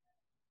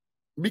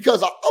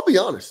 because I'll be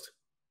honest.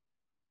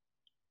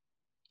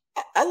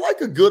 I like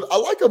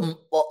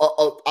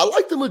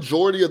the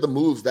majority of the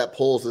moves that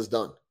Poles has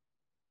done.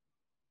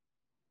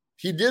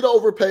 He did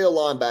overpay a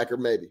linebacker,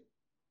 maybe.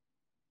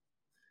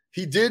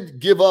 He did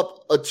give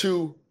up a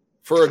 2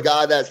 for a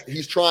guy that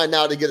he's trying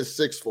now to get a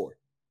 6 for.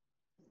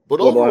 But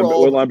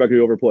overall, what linebacker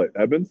you overplayed?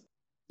 Evans?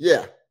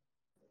 Yeah.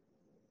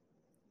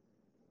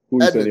 Who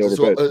Edmonds is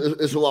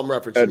who I'm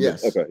referencing.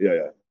 Edmonds. Yes. Okay.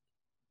 Yeah.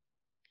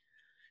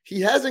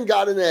 He hasn't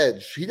got an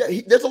edge.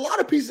 There's a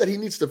lot of pieces that he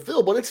needs to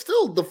fill, but it's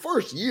still the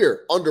first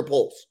year under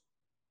Poles.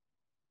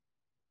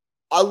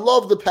 I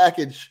love the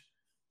package.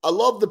 I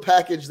love the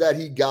package that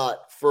he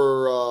got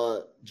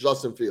for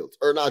Justin Fields,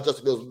 or not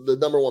Justin Fields, the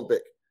number 1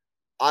 pick.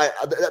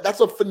 That's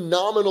a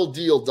phenomenal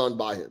deal done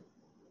by him.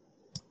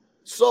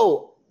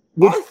 So,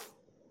 go ahead.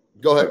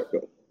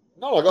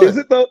 No, go ahead. Is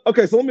it though?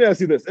 Okay, so let me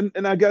ask you this,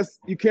 and I guess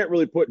you can't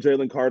really put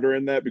Jalen Carter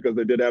in that because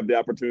they did have the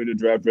opportunity to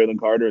draft Jalen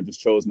Carter and just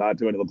chose not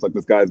to, and it looks like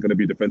this guy is going to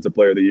be Defensive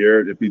Player of the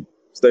Year if he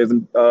stays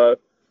in,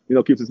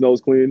 keeps his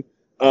nose clean.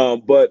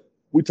 But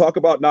we talk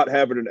about not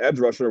having an edge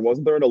rusher.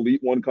 Wasn't there an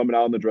elite one coming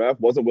out in the draft?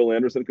 Wasn't Will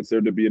Anderson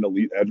considered to be an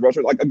elite edge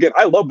rusher? Like, again,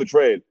 I love the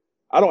trade.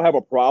 I don't have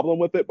a problem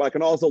with it, but I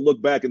can also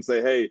look back and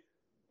say, hey,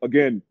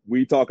 again,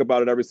 we talk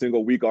about it every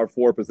single week, our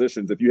 4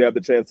 positions. If you have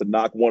the chance to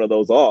knock one of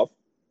those off,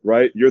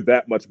 right, you're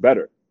that much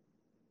better.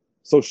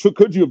 So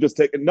could you have just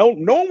taken,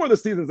 knowing where the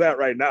season's at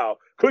right now,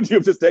 could you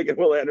have just taken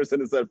Will Anderson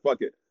and said, fuck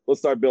it,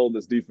 let's start building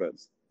this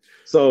defense?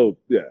 So,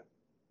 yeah.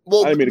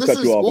 Well, I didn't mean to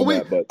cut you off on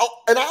that. But.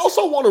 And I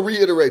also want to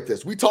reiterate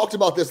this. We talked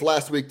about this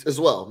last week as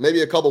well,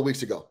 maybe a couple of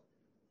weeks ago.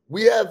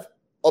 We have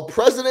a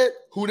president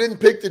who didn't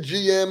pick the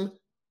GM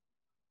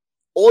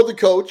or the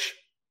coach,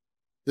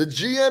 the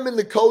GM and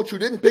the coach who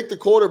didn't pick the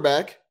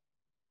quarterback.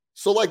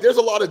 So, there's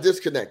a lot of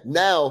disconnect.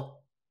 Now,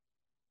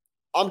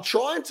 I'm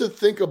trying to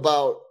think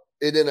about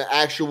it in an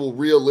actual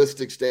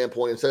realistic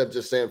standpoint instead of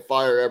just saying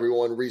fire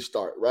everyone,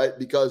 restart, right?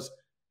 Because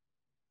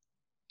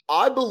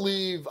I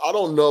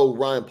don't know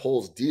Ryan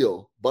Poles'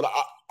 deal, but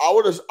I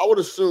would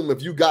assume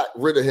if you got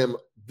rid of him,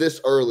 this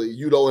early,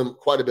 you'd owe him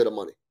quite a bit of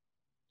money.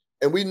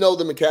 And we know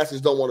the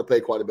McCaskies don't want to pay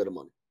quite a bit of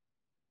money.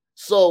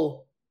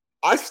 So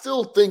I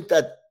still think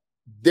that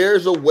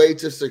there's a way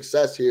to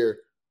success here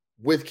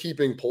with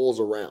keeping Poles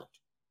around.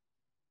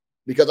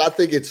 Because I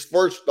think it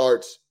first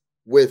starts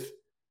with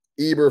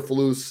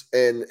Eberflus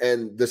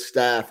and the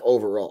staff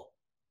overall.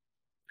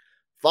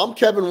 If I'm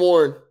Kevin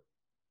Warren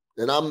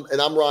and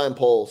I'm Ryan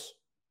Poles,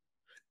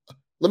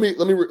 let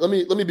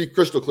me be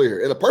crystal clear here.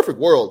 In a perfect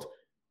world,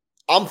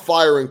 I'm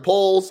firing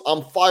Poles,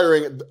 I'm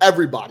firing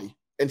everybody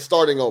and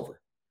starting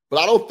over. But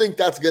I don't think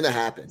that's going to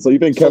happen. So you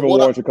think Kevin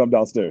Warren should come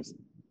downstairs?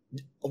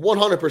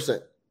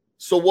 100%.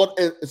 So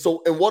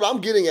what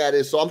I'm getting at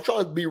is, so I'm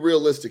trying to be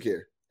realistic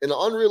here. In an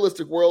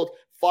unrealistic world,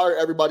 fire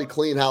everybody,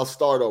 clean house,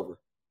 start over.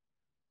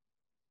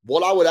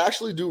 What I would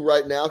actually do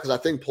right now, because I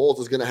think Poles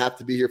is going to have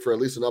to be here for at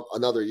least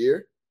another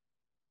year.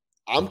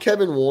 I'm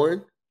Kevin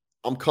Warren.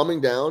 I'm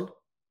coming down,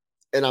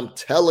 and I'm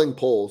telling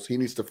Poles he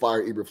needs to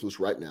fire Eberflus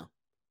right now.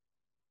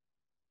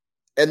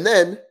 And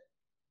then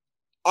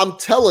I'm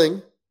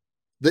telling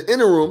the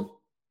interim,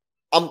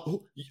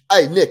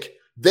 hey, Nick,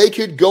 they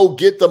could go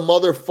get the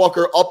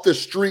motherfucker up the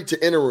street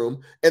to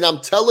interim, and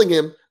I'm telling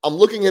him, I'm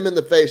looking him in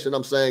the face, and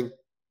I'm saying,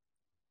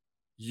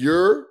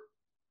 your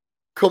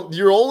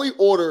only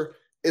order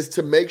is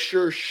to make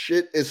sure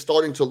shit is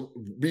starting to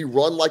be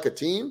run like a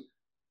team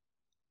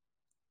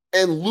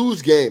and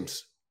lose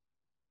games.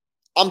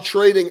 I'm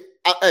trading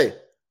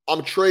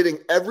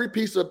every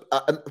piece of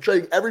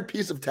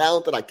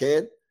talent that I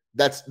can.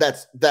 That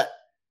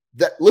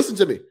listen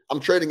to me. I'm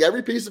trading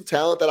every piece of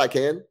talent that I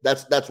can.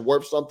 That's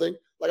worth something.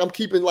 Like I'm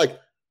keeping like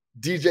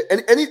DJ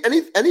and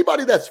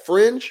anybody that's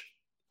fringe,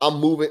 I'm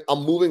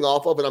moving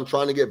off of and I'm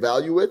trying to get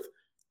value with.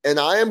 And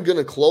I am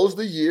gonna close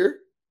the year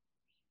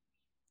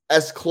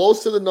as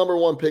close to the number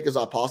one pick as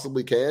I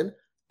possibly can.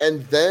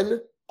 And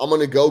then I'm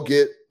gonna go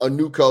get a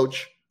new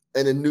coach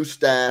and a new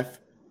staff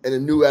and a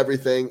new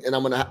everything. And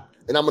I'm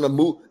gonna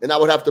move, and I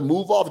would have to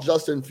move off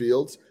Justin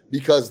Fields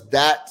because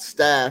that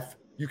staff,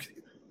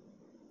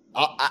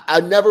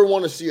 I never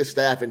want to see a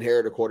staff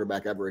inherit a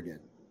quarterback ever again.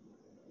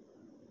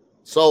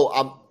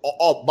 So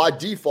by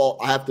default,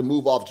 I have to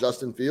move off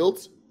Justin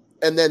Fields,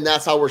 and then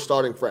that's how we're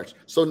starting fresh.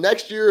 So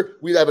next year,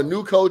 we'd have a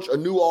new coach, a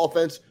new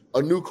offense,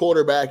 a new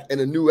quarterback, and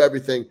a new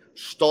everything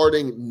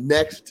starting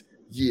next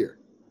year.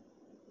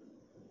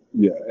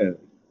 Yeah, and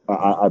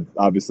I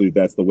obviously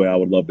that's the way I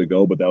would love to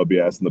go, but that would be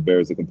asking the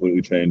Bears to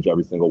completely change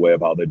every single way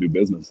of how they do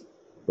business,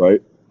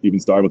 right? Even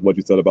starting with what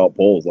you said about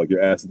Poles, like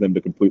you're asking them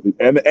to completely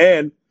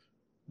and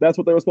that's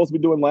what they were supposed to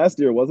be doing last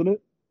year, wasn't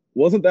it?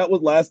 Wasn't that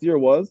what last year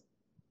was?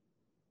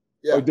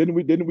 Yeah. Or didn't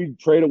we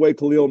trade away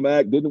Khalil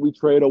Mack? Didn't we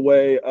trade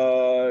away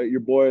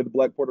your boy, the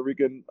Black Puerto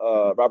Rican,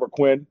 Robert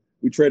Quinn?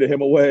 We traded him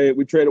away.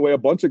 We traded away a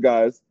bunch of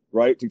guys,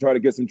 right, to try to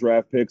get some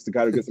draft picks, to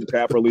kind of get some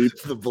cap relief.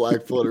 The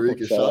Black Puerto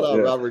Rican. Shout out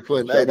Robert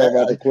Quinn. Shout out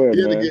Robert Quinn,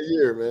 he had a good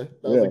year, man.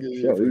 That was a good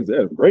year. He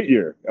had a great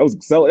year. That was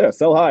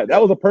sell high.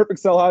 That was a perfect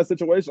sell high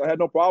situation. I had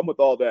no problem with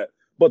all that.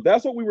 But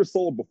that's what we were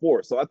sold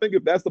before. So I think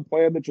if that's the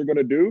plan that you're going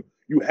to do,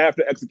 you have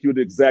to execute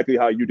it exactly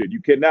how you did.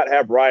 You cannot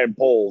have Ryan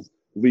Poles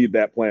lead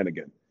that plan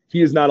again.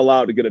 He is not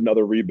allowed to get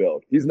another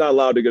rebuild. He's not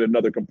allowed to get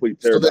another complete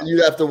teardown. So that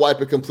you'd have to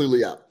wipe it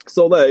completely out.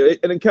 So that,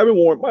 and then Kevin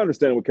Warren, my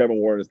understanding with Kevin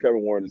Warren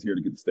is here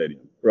to get the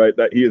stadium, right?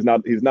 That he's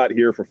not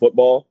here for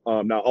football.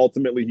 Now,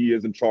 ultimately, he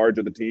is in charge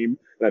of the team,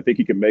 and I think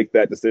he can make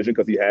that decision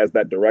because he has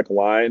that direct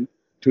line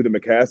to the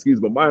McCaskies.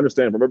 But my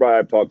understanding from everybody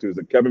I've talked to is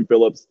that Kevin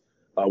Phillips,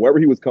 wherever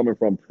he was coming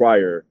from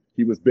prior,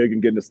 he was big in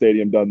getting the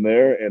stadium done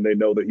there, and they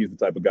know that he's the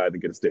type of guy that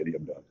get a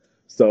stadium done.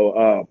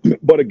 So,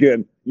 but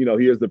again, he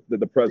is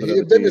the president.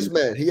 He's a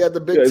businessman. He had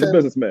the Big Ten. He's a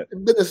businessman.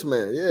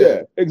 Businessman, yeah.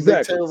 Yeah,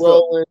 exactly. Big Ten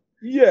rolling.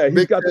 Yeah,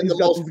 he's got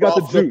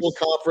the juice.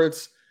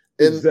 Conference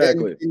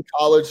in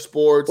college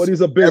sports. But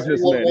he's a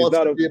businessman. Everyone wants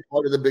to be a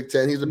part of the Big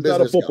Ten. He's not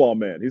a football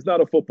man. He's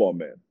not a football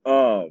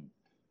man.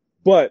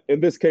 But in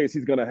this case,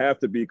 he's going to have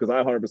to be, because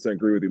I 100%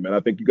 agree with you, man. I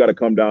think you got to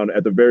come down,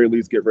 at the very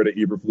least, get rid of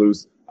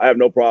Eberflus. I have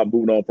no problem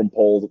moving on from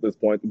Poles at this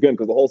point. Again,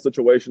 because the whole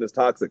situation is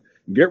toxic.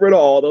 Get rid of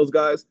all those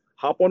guys.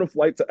 Hop on a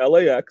flight to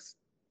LAX.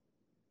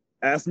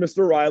 Ask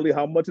Mr. Riley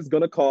how much it's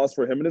going to cost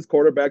for him and his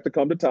quarterback to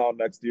come to town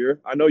next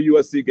year. I know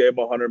USC gave him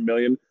 $100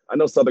 million. I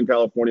know Southern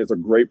California is a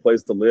great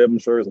place to live. I'm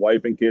sure his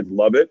wife and kids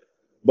love it.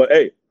 But,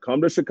 hey,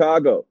 come to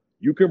Chicago.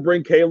 You can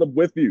bring Caleb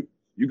with you.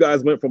 You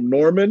guys went from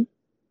Norman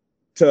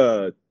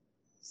to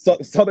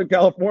Southern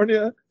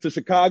California to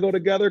Chicago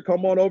together.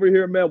 Come on over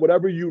here, man.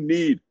 Whatever you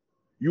need.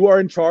 You are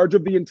in charge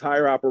of the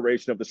entire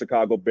operation of the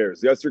Chicago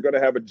Bears. Yes, you're going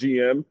to have a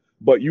GM,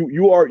 but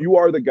you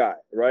are the guy,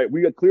 right?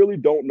 We clearly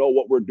don't know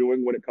what we're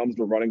doing when it comes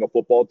to running a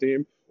football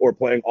team or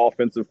playing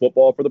offensive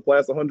football for the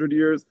past 100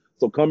 years.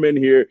 So come in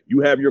here.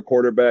 You have your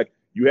quarterback.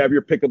 You have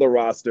your pick of the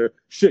roster.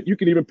 Shit, you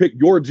can even pick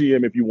your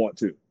GM if you want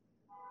to.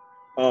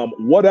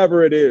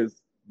 Whatever it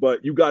is,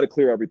 but you got to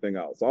clear everything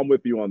out. So I'm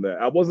with you on that.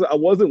 I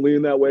wasn't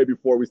leaning that way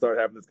before we started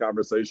having this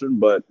conversation,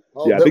 but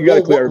I think you got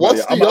to clear everybody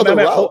what's out. the other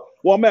route?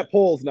 I'm at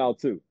polls now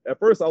too. At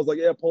first I was like,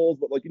 yeah, polls,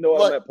 but like,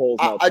 I'm at polls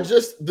now too. I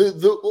just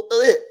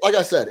like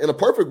I said, in a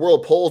perfect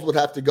world, polls would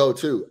have to go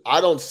too.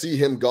 I don't see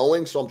him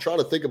going, so I'm trying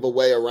to think of a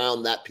way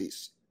around that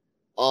piece.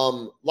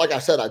 Like I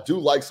said, I do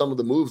like some of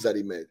the moves that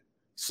he made.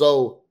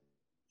 So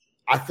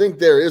I think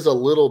there is a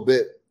little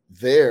bit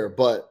there,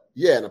 but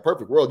yeah, in a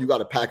perfect world, you got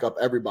to pack up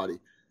everybody.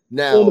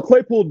 Now, the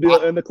Claypool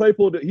deal,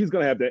 he's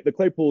going to have that. The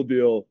Claypool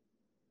deal,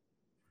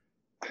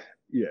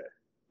 yeah.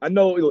 I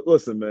know,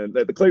 listen, man,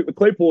 that the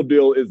Claypool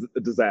deal is a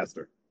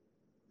disaster.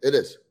 It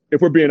is.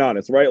 If we're being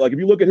honest, right? Like, if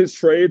you look at his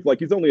trades, like,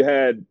 he's only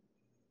had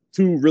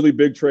 2 really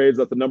big trades.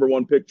 That's the number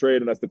 1 pick trade,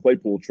 and that's the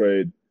Claypool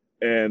trade.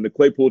 And the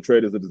Claypool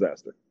trade is a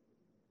disaster.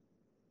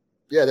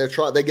 Yeah,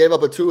 they gave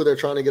up a 2. They're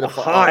trying to get a 2.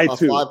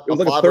 It was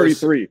like a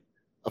 33.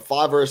 A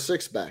 5 or a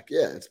 6 back.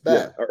 Yeah, it's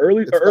bad. Yeah,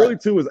 early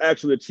 2 is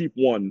actually a cheap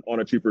 1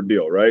 on a cheaper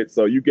deal, right?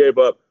 So you gave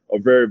up a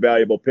very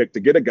valuable pick to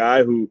get a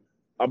guy who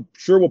I'm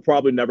sure will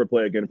probably never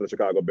play again for the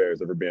Chicago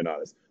Bears, if we're being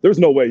honest. There's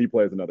no way he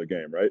plays another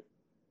game, right?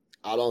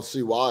 I don't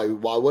see why.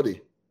 Why would he?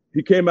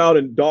 He came out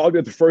and dogged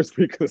it the first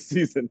week of the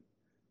season,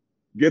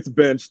 gets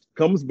benched,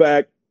 comes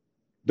back,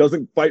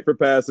 doesn't fight for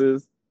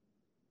passes,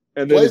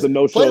 and then it's a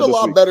no-show. Played a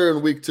lot better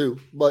in week 2,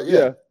 but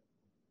yeah.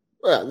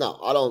 Yeah, no,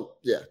 I don't.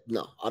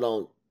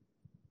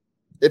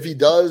 If he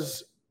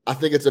does, I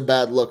think it's a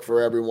bad look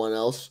for everyone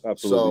else.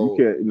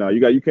 Absolutely. So,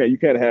 you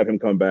can't have him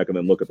come back and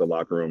then look at the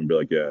locker room and be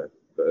like, yeah,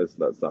 that's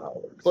not how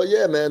it works. But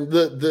yeah, man,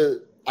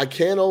 I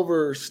can't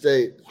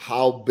overstate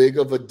how big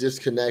of a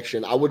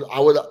disconnection. I would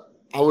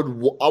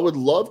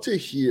love to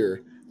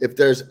hear if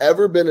there's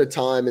ever been a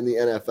time in the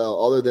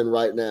NFL other than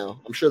right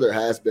now. I'm sure there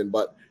has been,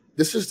 but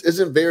this just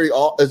isn't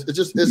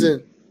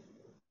isn't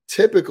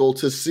typical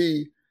to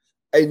see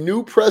a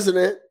new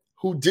president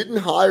who didn't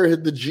hire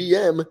the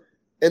GM,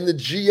 and the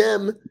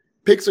GM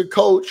picks a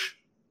coach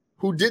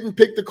who didn't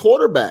pick the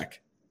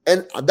quarterback.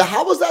 And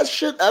how was that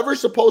shit ever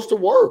supposed to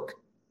work?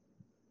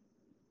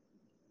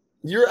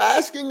 You're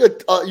asking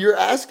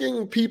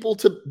people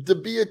to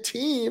be a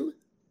team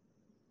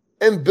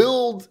and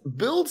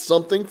build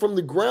something from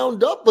the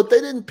ground up, but they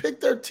didn't pick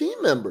their team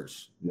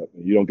members. Yep.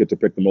 You don't get to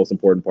pick the most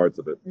important parts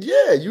of it.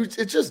 Yeah,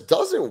 it just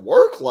doesn't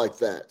work like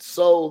that.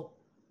 So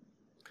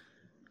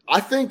I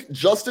think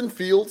Justin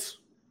Fields,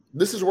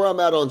 this is where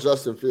I'm at on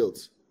Justin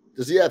Fields.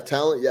 Does he have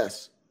talent?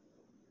 Yes.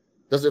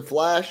 Does it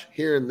flash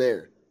here and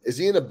there? Is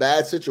he in a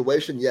bad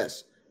situation?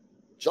 Yes.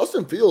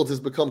 Justin Fields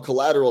has become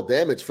collateral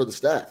damage for the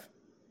staff.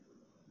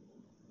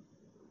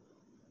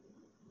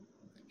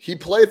 He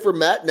played for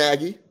Matt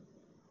Nagy,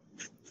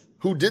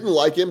 who didn't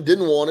like him,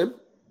 didn't want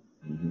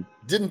him,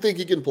 didn't think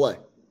he can play,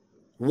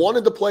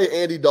 wanted to play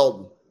Andy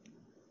Dalton.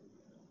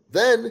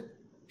 Then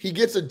he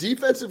gets a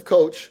defensive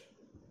coach,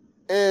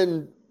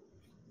 and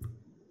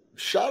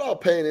shout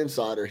out Payne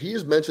Insider. He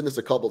has mentioned this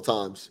a couple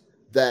times,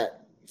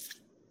 that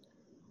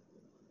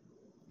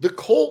the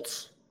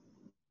Colts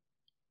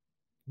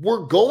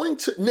were going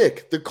to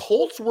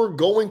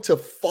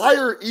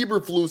fire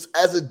Eberflus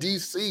as a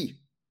DC.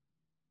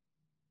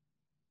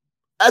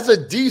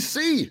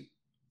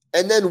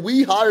 And then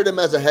we hired him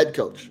as a head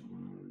coach.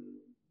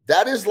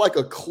 That is like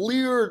a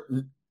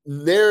clear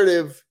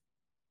narrative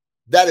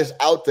that is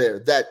out there,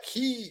 that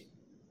he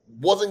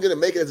wasn't going to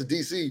make it as a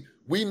DC.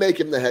 We make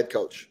him the head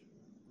coach.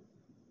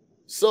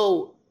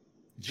 So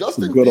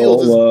Justin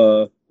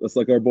Fields that's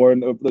like our boy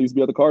that used to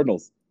be at the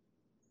Cardinals.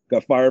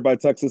 Got fired by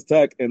Texas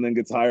Tech and then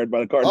gets hired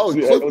by the Cardinals.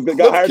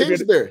 Got hired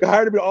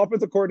to be an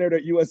offensive coordinator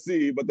at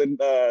USC, but then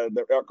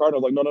the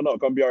Cardinals like, no,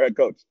 come be our head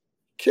coach.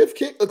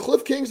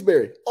 Cliff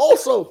Kingsbury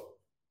also.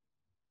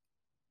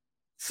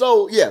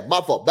 So yeah,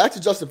 my fault. Back to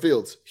Justin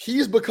Fields.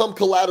 He's become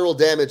collateral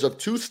damage of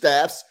 2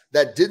 staffs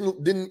that didn't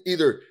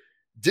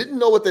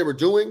know what they were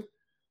doing,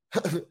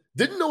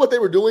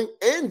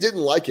 and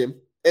didn't like him.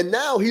 And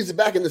now he's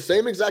back in the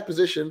same exact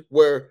position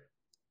where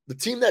the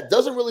team that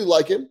doesn't really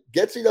like him,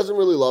 Getsy doesn't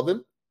really love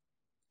him,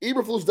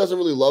 Eberflus doesn't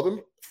really love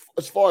him,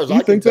 as far as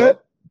I can tell.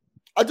 That?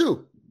 I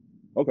do.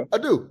 Okay. I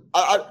do.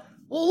 Well,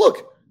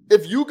 look,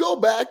 if you go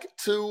back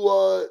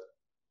to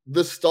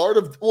the start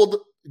of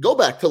go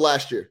back to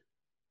last year.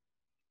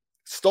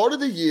 Start of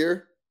the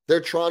year,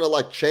 they're trying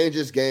to change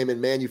his game and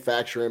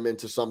manufacture him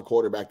into some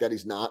quarterback that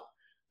he's not.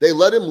 They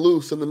let him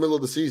loose in the middle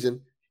of the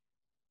season.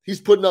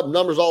 He's putting up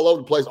numbers all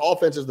over the place.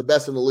 Offense is the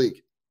best in the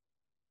league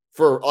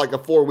for a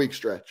 4-week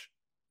stretch.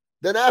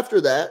 Then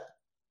after that,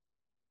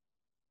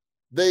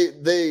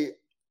 they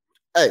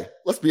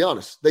let's be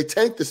honest. They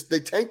tanked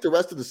the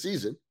rest of the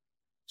season.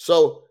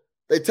 So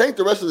they tanked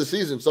the rest of the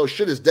season. So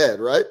shit is dead,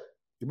 right?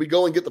 We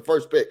go and get the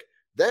first pick.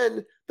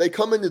 Then they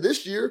come into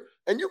this year,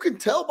 and you can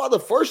tell by the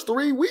first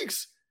 3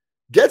 weeks,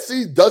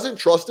 Getsy doesn't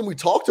trust him. We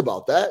talked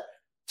about that.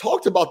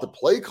 Talked about the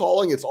play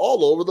calling. It's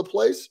all over the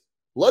place.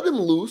 Let him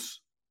loose.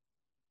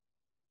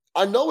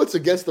 I know it's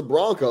against the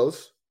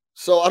Broncos,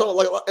 so I don't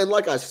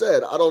like I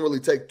said, I don't really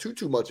take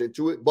too much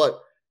into it,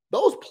 but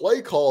those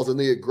play calls and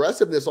the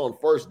aggressiveness on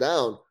first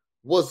down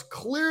was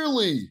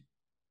clearly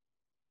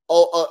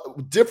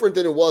different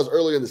than it was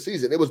earlier in the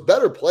season. It was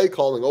better play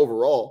calling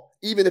overall,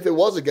 even if it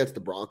was against the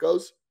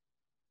Broncos.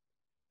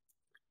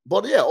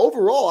 But yeah,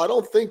 overall, I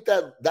don't think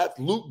that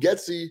Luke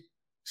Getsy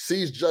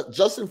sees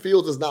Justin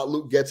Fields is not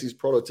Luke Getsy's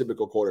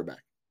prototypical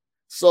quarterback.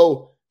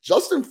 So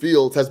Justin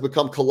Fields has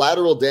become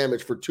collateral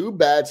damage for two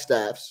bad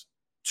staffs,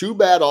 two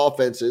bad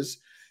offenses.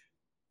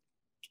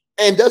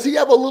 And does he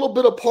have a little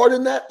bit of part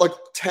in that, like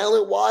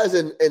talent-wise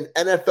and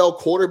NFL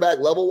quarterback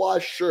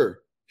level-wise? Sure.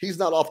 He's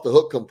not off the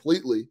hook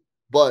completely,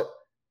 but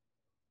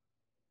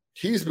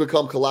he's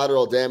become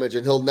collateral damage,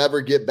 and he'll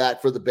never get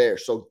back for the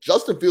Bears. So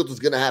Justin Fields is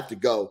going to have to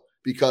go,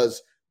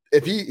 because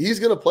if he's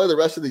going to play the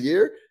rest of the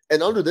year,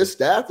 and under this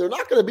staff, they're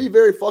not going to be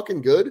very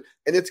fucking good.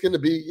 And it's going to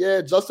be,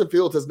 Justin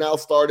Fields has now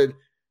started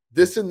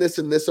this and this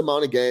and this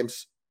amount of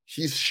games.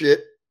 He's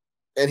shit,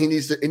 and he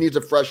needs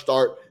a fresh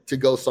start to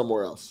go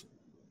somewhere else.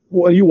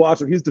 Well, you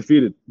watch him, he's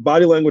defeated.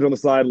 Body language on the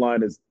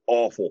sideline is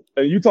awful.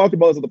 And you talked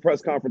about this at the press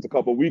conference a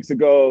couple of weeks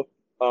ago.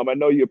 I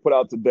know you put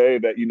out today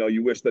that,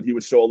 you wish that he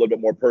would show a little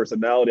bit more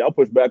personality. I'll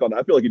push back on that.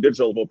 I feel like he did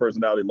show a little more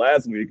personality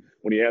last week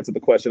when he answered the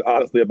question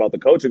honestly about the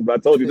coaching. But I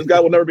told you, this guy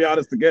will never be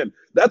honest again.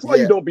 That's why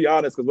you don't be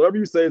honest, because whatever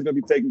you say is going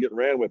to be taken, get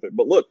ran with it.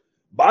 But look,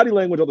 body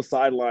language on the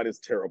sideline is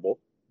terrible,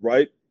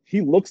 right?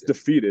 He looks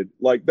defeated.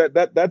 Like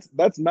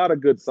that's not a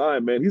good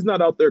sign, man. He's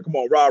not out there, come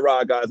on,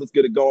 rah, guys, let's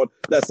get it going.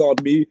 That's on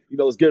me.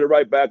 Let's get it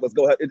right back. Let's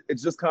go ahead.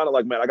 It's just kind of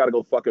like, man, I got to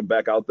go fucking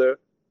back out there,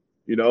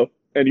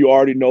 and you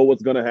already know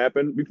what's going to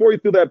happen. Before he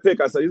threw that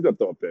pick, I said, he's going to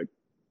throw a pick.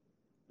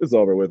 It's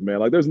over with, man.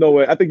 Like, there's no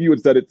way. I think you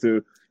would said it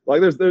too. Like,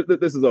 this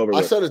is over with.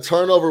 I said a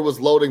turnover was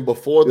loading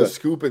before the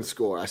scoop and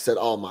score. I said,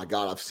 oh, my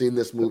God, I've seen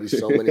this movie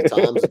so many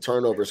times. The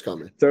turnover's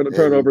coming.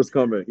 Turnover's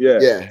coming,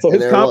 yeah. So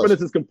his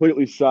confidence is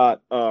completely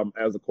shot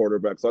as a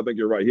quarterback. So I think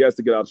you're right. He has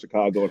to get out of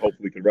Chicago and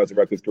hopefully can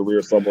resurrect his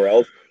career somewhere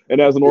else.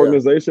 And as an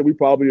organization, we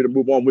probably need to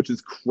move on, which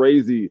is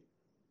crazy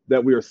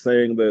that we are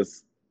saying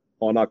this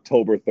on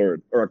October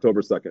 3rd or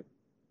October 2nd.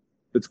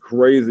 It's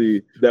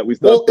crazy that we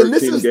still have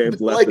 13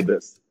 games left of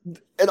this.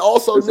 And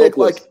also, it's Nick,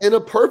 hopeless. Like in a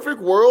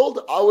perfect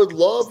world, I would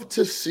love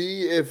to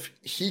see if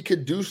he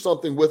could do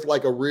something with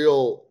like a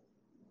real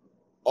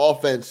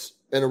offense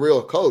and a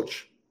real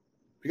coach,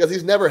 because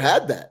he's never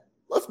had that.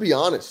 Let's be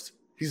honest.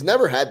 He's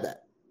never had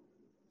that.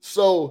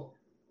 So,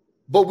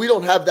 but we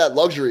don't have that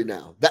luxury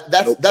now.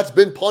 That's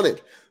been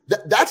punted.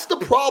 That's the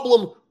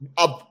problem.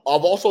 I've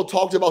also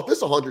talked about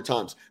this 100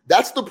 times.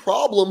 That's the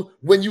problem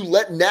when you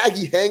let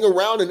Nagy hang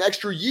around an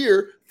extra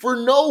year for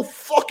no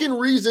fucking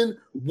reason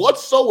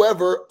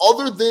whatsoever,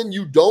 other than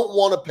you don't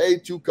want to pay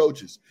two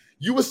coaches.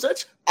 You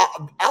essentially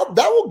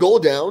that will go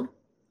down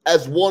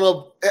as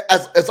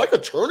as like a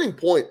turning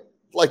point,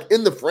 like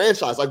in the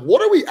franchise. Like,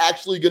 what are we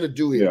actually going to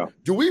do here? Yeah.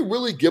 Do we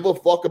really give a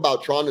fuck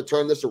about trying to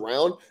turn this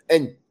around?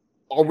 And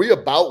are we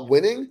about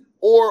winning,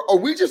 or are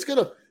we just going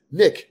to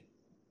Nick?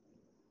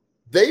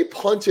 They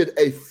punted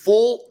a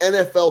full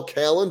NFL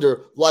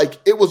calendar like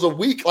it was a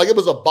week, like it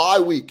was a bye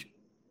week.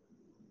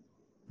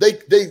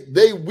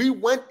 We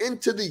went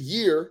into the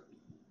year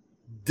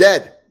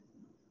dead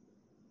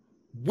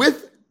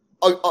with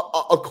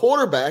a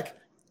quarterback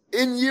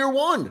in year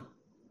one.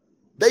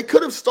 They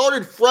could have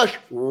started fresh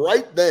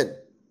right then.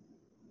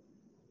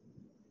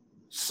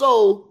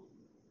 So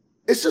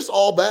it's just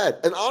all bad.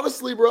 And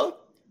honestly, bro,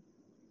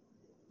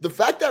 the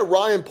fact that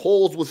Ryan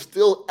Poles was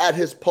still at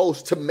his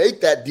post to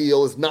make that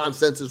deal is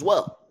nonsense as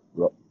well.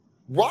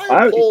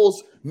 Ryan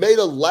Poles made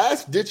a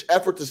last-ditch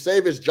effort to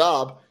save his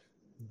job,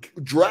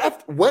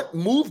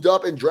 moved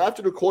up and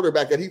drafted a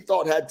quarterback that he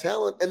thought had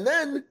talent, and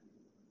then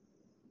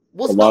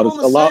was not on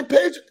the same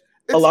page.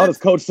 Allowed his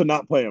coach to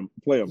not play him.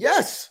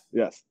 Yes.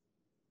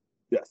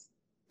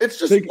 It's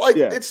just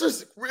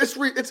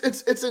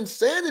it's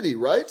insanity,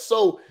 right?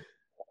 So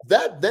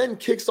that then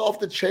kicks off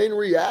the chain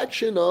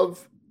reaction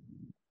of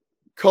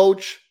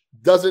coach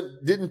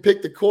didn't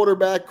pick the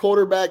quarterback,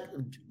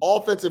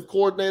 offensive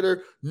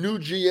coordinator, new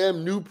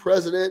GM, new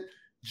president.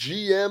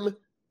 GM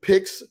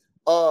picks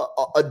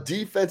a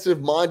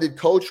defensive-minded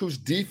coach whose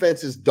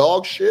defense is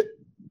dog shit.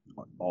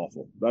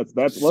 Awful. That's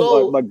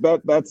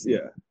yeah.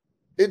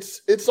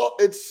 It's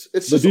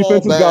the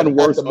defense has gotten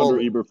worse under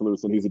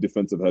Eberflus, and he's a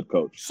defensive head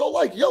coach. So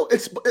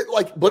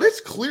but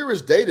it's clear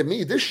as day to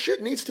me. This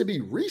shit needs to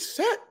be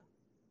reset.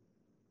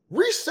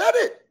 Reset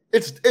it.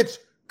 It's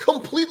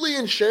completely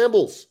in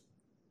shambles.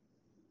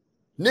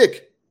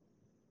 Nick,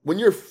 when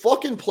your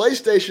fucking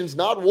PlayStation's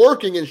not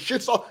working and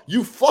shit's off,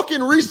 you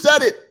fucking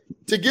reset it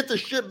to get the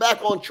shit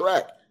back on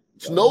track.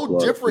 It's no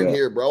different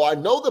here, bro. I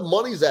know the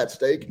money's at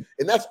stake,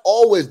 and that's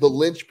always the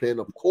linchpin,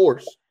 of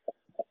course.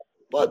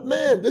 But,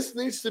 man, this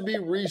needs to be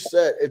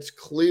reset. It's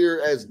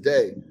clear as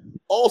day.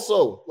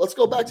 Also, let's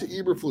go back to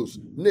Eberflus.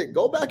 Nick,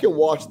 go back and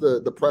watch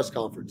the press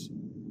conference.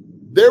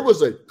 There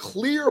was a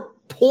clear,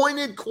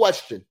 pointed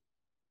question.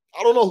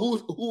 I don't know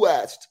who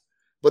asked,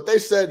 but they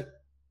said,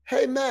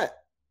 hey, Matt,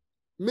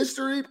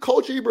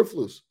 Coach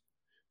Eberflus,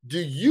 do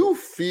you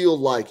feel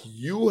like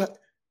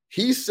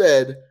he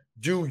said,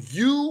 do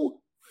you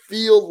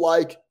feel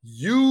like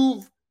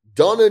you've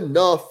done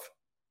enough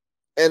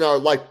and are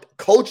like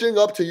coaching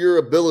up to your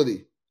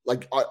ability?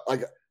 Like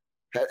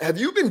Have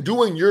you been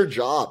doing your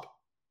job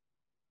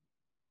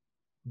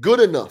good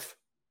enough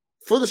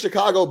for the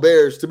Chicago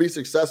Bears to be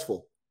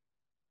successful?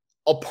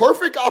 A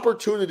perfect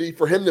opportunity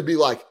for him to be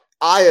like,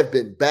 I have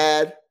been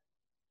bad.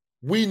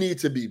 We need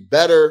to be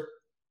better.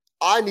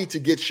 I need to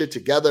get shit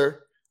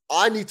together.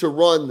 I need to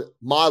run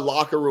my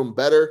locker room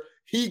better.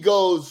 He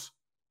goes,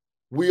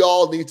 we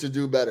all need to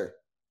do better.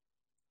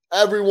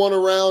 Everyone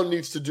around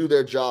needs to do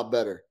their job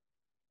better.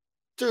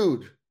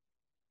 Dude,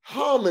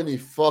 how many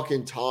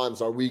fucking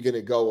times are we going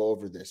to go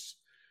over this?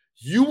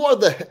 You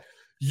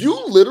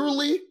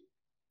literally,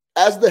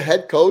 as the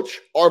head coach,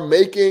 are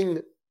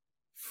making,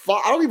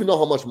 I don't even know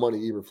how much money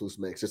Eberflus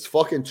makes. It's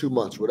fucking too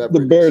much, whatever.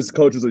 The Bears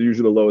coaches are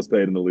usually the lowest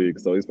paid in the league,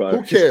 so he's probably.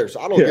 Who cares?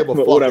 I don't give a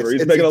fuck. Whatever.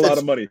 He's making a lot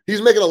of money.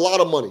 He's making a lot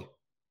of money.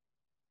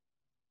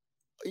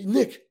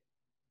 Nick,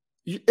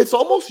 it's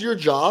almost your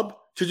job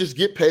to just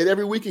get paid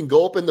every week and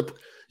go up in the.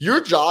 Your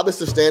job is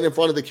to stand in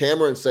front of the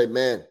camera and say,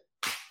 man,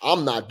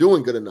 I'm not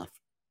doing good enough.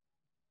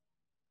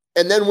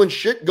 And then when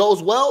shit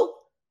goes well,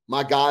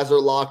 my guys are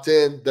locked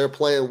in. They're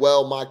playing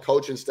well. My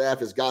coaching staff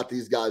has got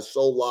these guys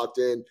so locked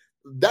in.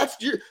 That's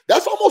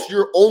almost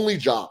your only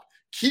job.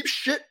 Keep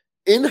shit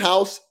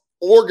in-house,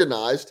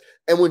 organized,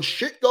 and when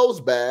shit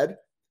goes bad,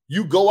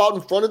 you go out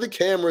in front of the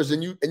cameras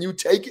and you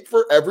take it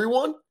for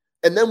everyone.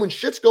 And then when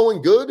shit's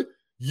going good,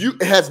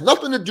 it has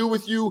nothing to do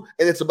with you,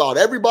 and it's about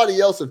everybody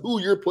else and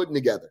who you're putting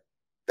together.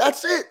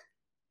 That's it.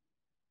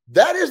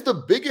 That is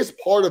the biggest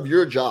part of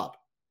your job.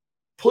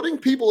 Putting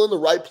people in the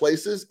right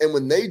places, and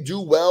when they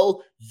do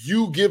well,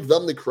 you give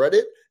them the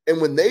credit.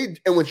 And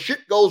when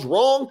shit goes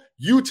wrong,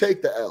 you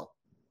take the L.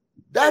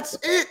 That's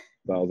it.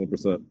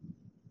 1,000%.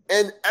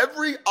 And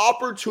every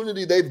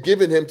opportunity they've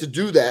given him to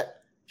do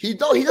that, he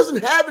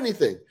doesn't have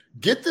anything.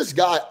 Get this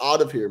guy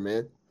out of here,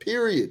 man.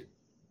 Period.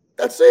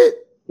 That's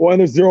it. Well, and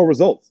there's zero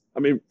results. I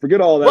mean, forget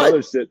all that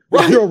other shit.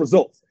 There's zero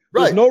results.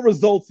 There's no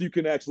results you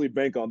can actually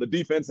bank on. The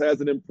defense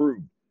hasn't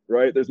improved,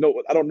 right?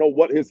 I don't know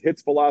what his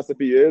hits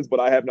philosophy is, but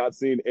I have not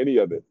seen any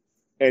of it.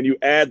 And you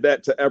add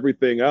that to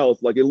everything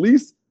else, like at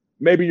least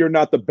maybe you're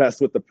not the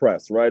best with the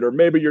press, right? Or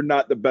maybe you're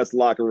not the best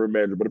locker room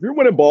manager. But if you're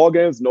winning ball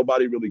games,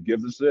 nobody really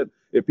gives a shit.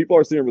 If people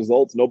are seeing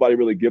results, nobody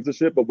really gives a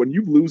shit. But when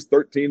you lose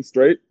 13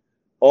 straight,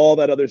 all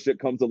that other shit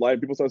comes to light.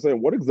 People start saying,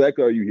 what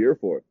exactly are you here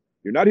for?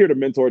 You're not here to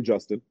mentor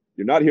Justin.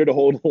 You're not here to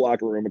hold the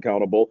locker room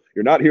accountable.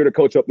 You're not here to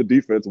coach up the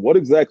defense. What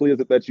exactly is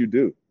it that you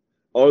do?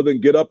 Other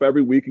than get up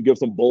every week and give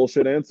some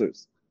bullshit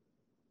answers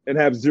and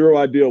have zero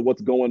idea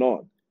what's going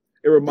on.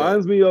 It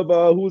reminds me of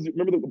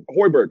remember the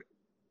Hoiberg?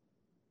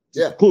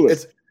 Yeah.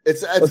 Clueless.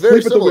 It's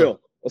very similar.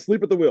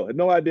 Asleep at the wheel. Had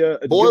no idea.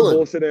 Boylan.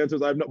 Bullshit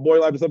answers. I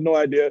just have no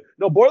idea.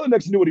 No, Boylan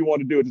actually knew what he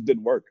wanted to do. It just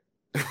didn't work.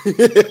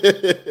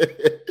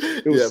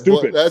 It was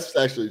stupid. That's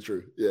actually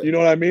true. Yeah. You know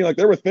what I mean? Like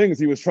there were things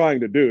he was trying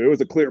to do. It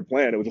was a clear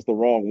plan. It was just the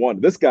wrong one.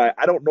 This guy,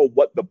 I don't know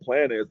what the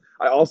plan is.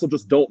 I also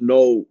just don't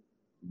know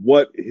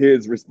what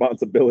his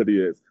responsibility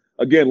is.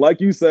 Again,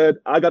 like you said,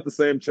 I got the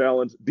same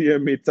challenge.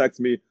 DM me, text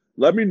me.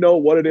 Let me know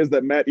what it is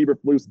that Matt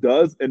Eberflus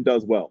does and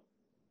does well.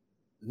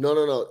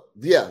 No.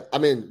 Yeah. I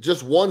mean,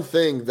 just one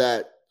thing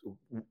that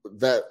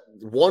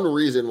one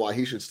reason why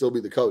he should still be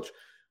the coach.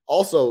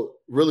 Also,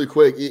 really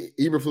quick,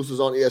 Eberflus was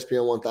on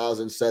ESPN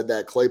 1000, said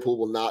that Claypool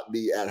will not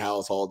be at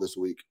Hallis Hall this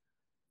week,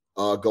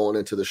 going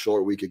into the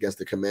short week against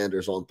the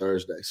Commanders on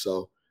Thursday.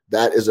 So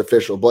that is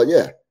official. But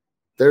yeah,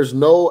 there's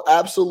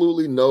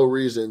absolutely no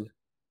reason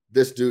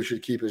this dude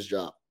should keep his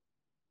job.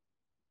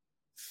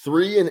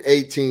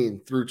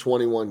 3-18 through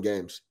 21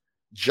 games.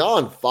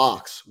 John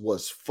Fox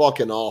was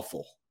fucking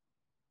awful.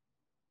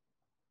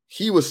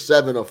 He was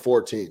 7 of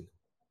 14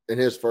 in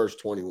his first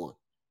 21.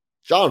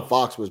 John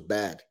Fox was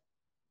bad.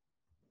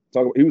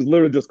 He was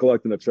literally just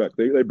collecting a check.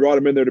 They brought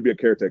him in there to be a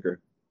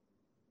caretaker.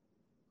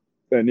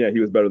 And yeah,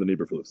 he was better than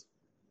Eberflus.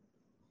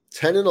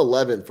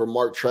 10-11 for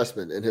Mark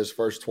Trestman in his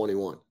first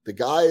 21. The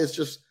guy is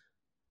it's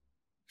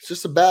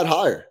just a bad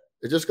hire.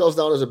 It just goes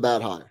down as a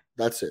bad hire.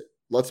 That's it.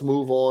 Let's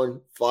move on.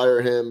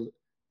 Fire him.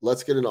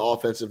 Let's get an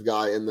offensive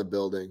guy in the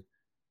building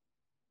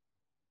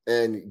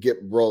and get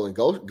rolling.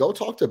 Go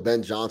talk to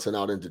Ben Johnson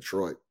out in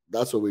Detroit.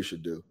 That's what we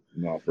should do.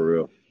 No, for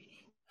real.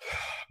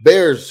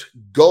 Bears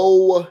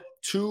go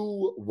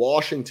to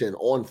Washington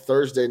on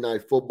Thursday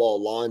Night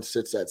Football. Line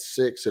sits at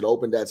 6. It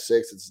opened at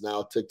 6. It's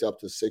now ticked up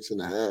to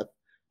 6.5.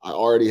 I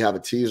already have a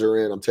teaser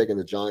in. I'm taking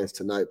the Giants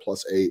tonight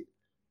 +8,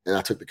 and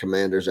I took the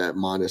Commanders at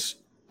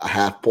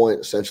 -0.5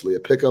 point, essentially a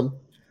pick 'em.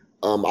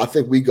 I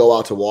think we go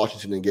out to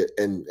Washington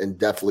and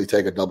definitely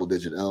take a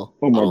double-digit L.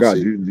 Oh my God!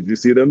 Did you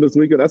see them this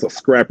weekend? That's a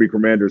scrappy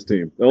Commanders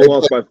team. They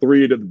lost by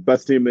 3 to the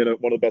best team, one of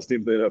the best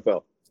teams in the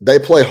NFL. They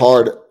play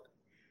hard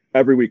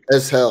every week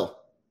as hell.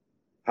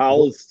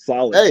 Howell's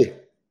solid. Hey,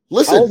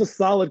 listen. Howell's a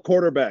solid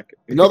quarterback.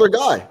 Another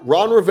guy,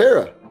 Ron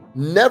Rivera,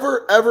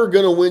 never ever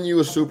gonna win you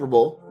a Super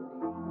Bowl.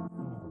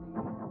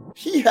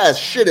 He has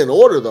shit in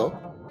order though.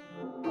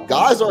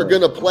 Guys are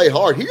gonna play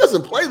hard. He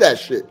doesn't play that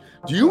shit.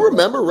 Do you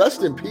remember?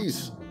 Rest in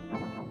peace,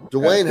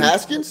 Dwayne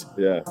Haskins.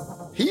 Yeah,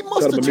 he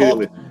must have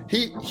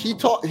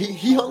talked.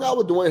 He hung out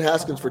with Dwayne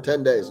Haskins for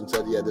 10 days and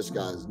said, "Yeah, this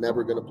guy's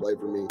never gonna play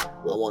for me.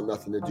 I want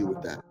nothing to do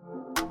with that."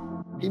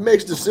 He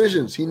makes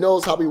decisions. He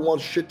knows how he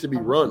wants shit to be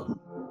run.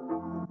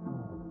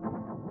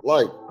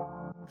 Like,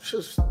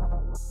 just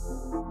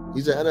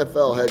he's an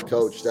NFL head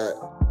coach that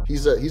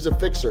he's a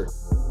fixer.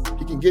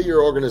 He can get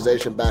your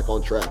organization back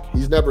on track.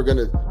 He's never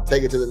gonna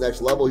take it to the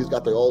next level. He's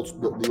got the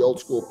old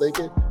school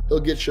thinking. He'll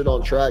get shit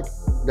on track.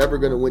 Never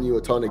gonna win you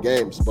a ton of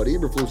games. But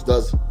Eberflus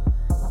does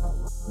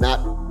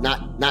not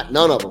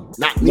none of them.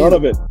 None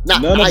of it.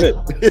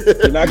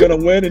 You're not gonna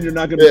win, and you're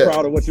not gonna be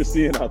proud of what you're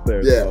seeing out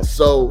there. Yeah.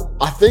 So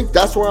I think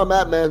that's where I'm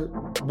at, man.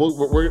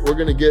 We're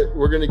gonna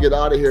get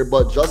out of here.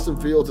 But Justin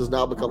Fields has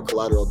now become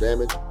collateral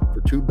damage for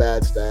 2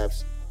 bad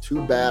staffs,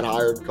 2 bad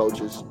hired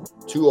coaches,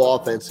 2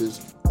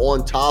 offenses,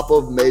 on top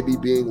of maybe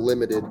being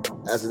limited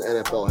as an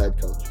NFL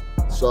head coach.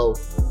 So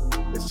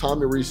it's time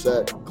to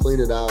reset, clean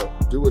it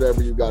out, do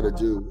whatever you got to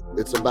do.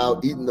 It's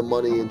about eating the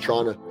money and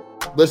trying to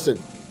listen.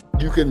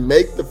 You can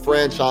make the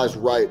franchise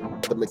right.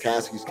 The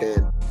McCaskies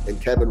can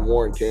and Kevin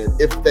Warren can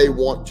if they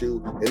want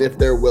to and if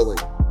they're willing.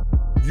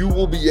 You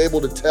will be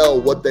able to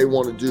tell what they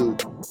want to do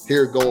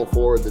here going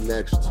forward the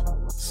next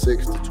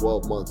 6 to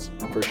 12 months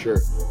for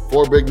sure.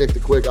 For Big Nick the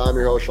Quick, I'm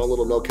your host, Sean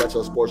Little. No Catch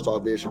Up Sports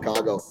Talk via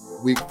Chicago.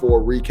 Week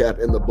 4 recap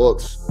in the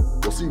books.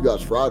 We'll see you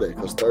guys Friday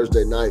because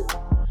Thursday night,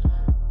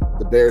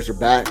 the Bears are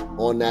back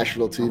on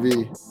national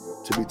TV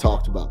to be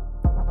talked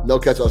about. No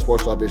Catch Up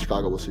Sports Talk via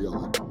Chicago. We'll see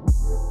y'all later.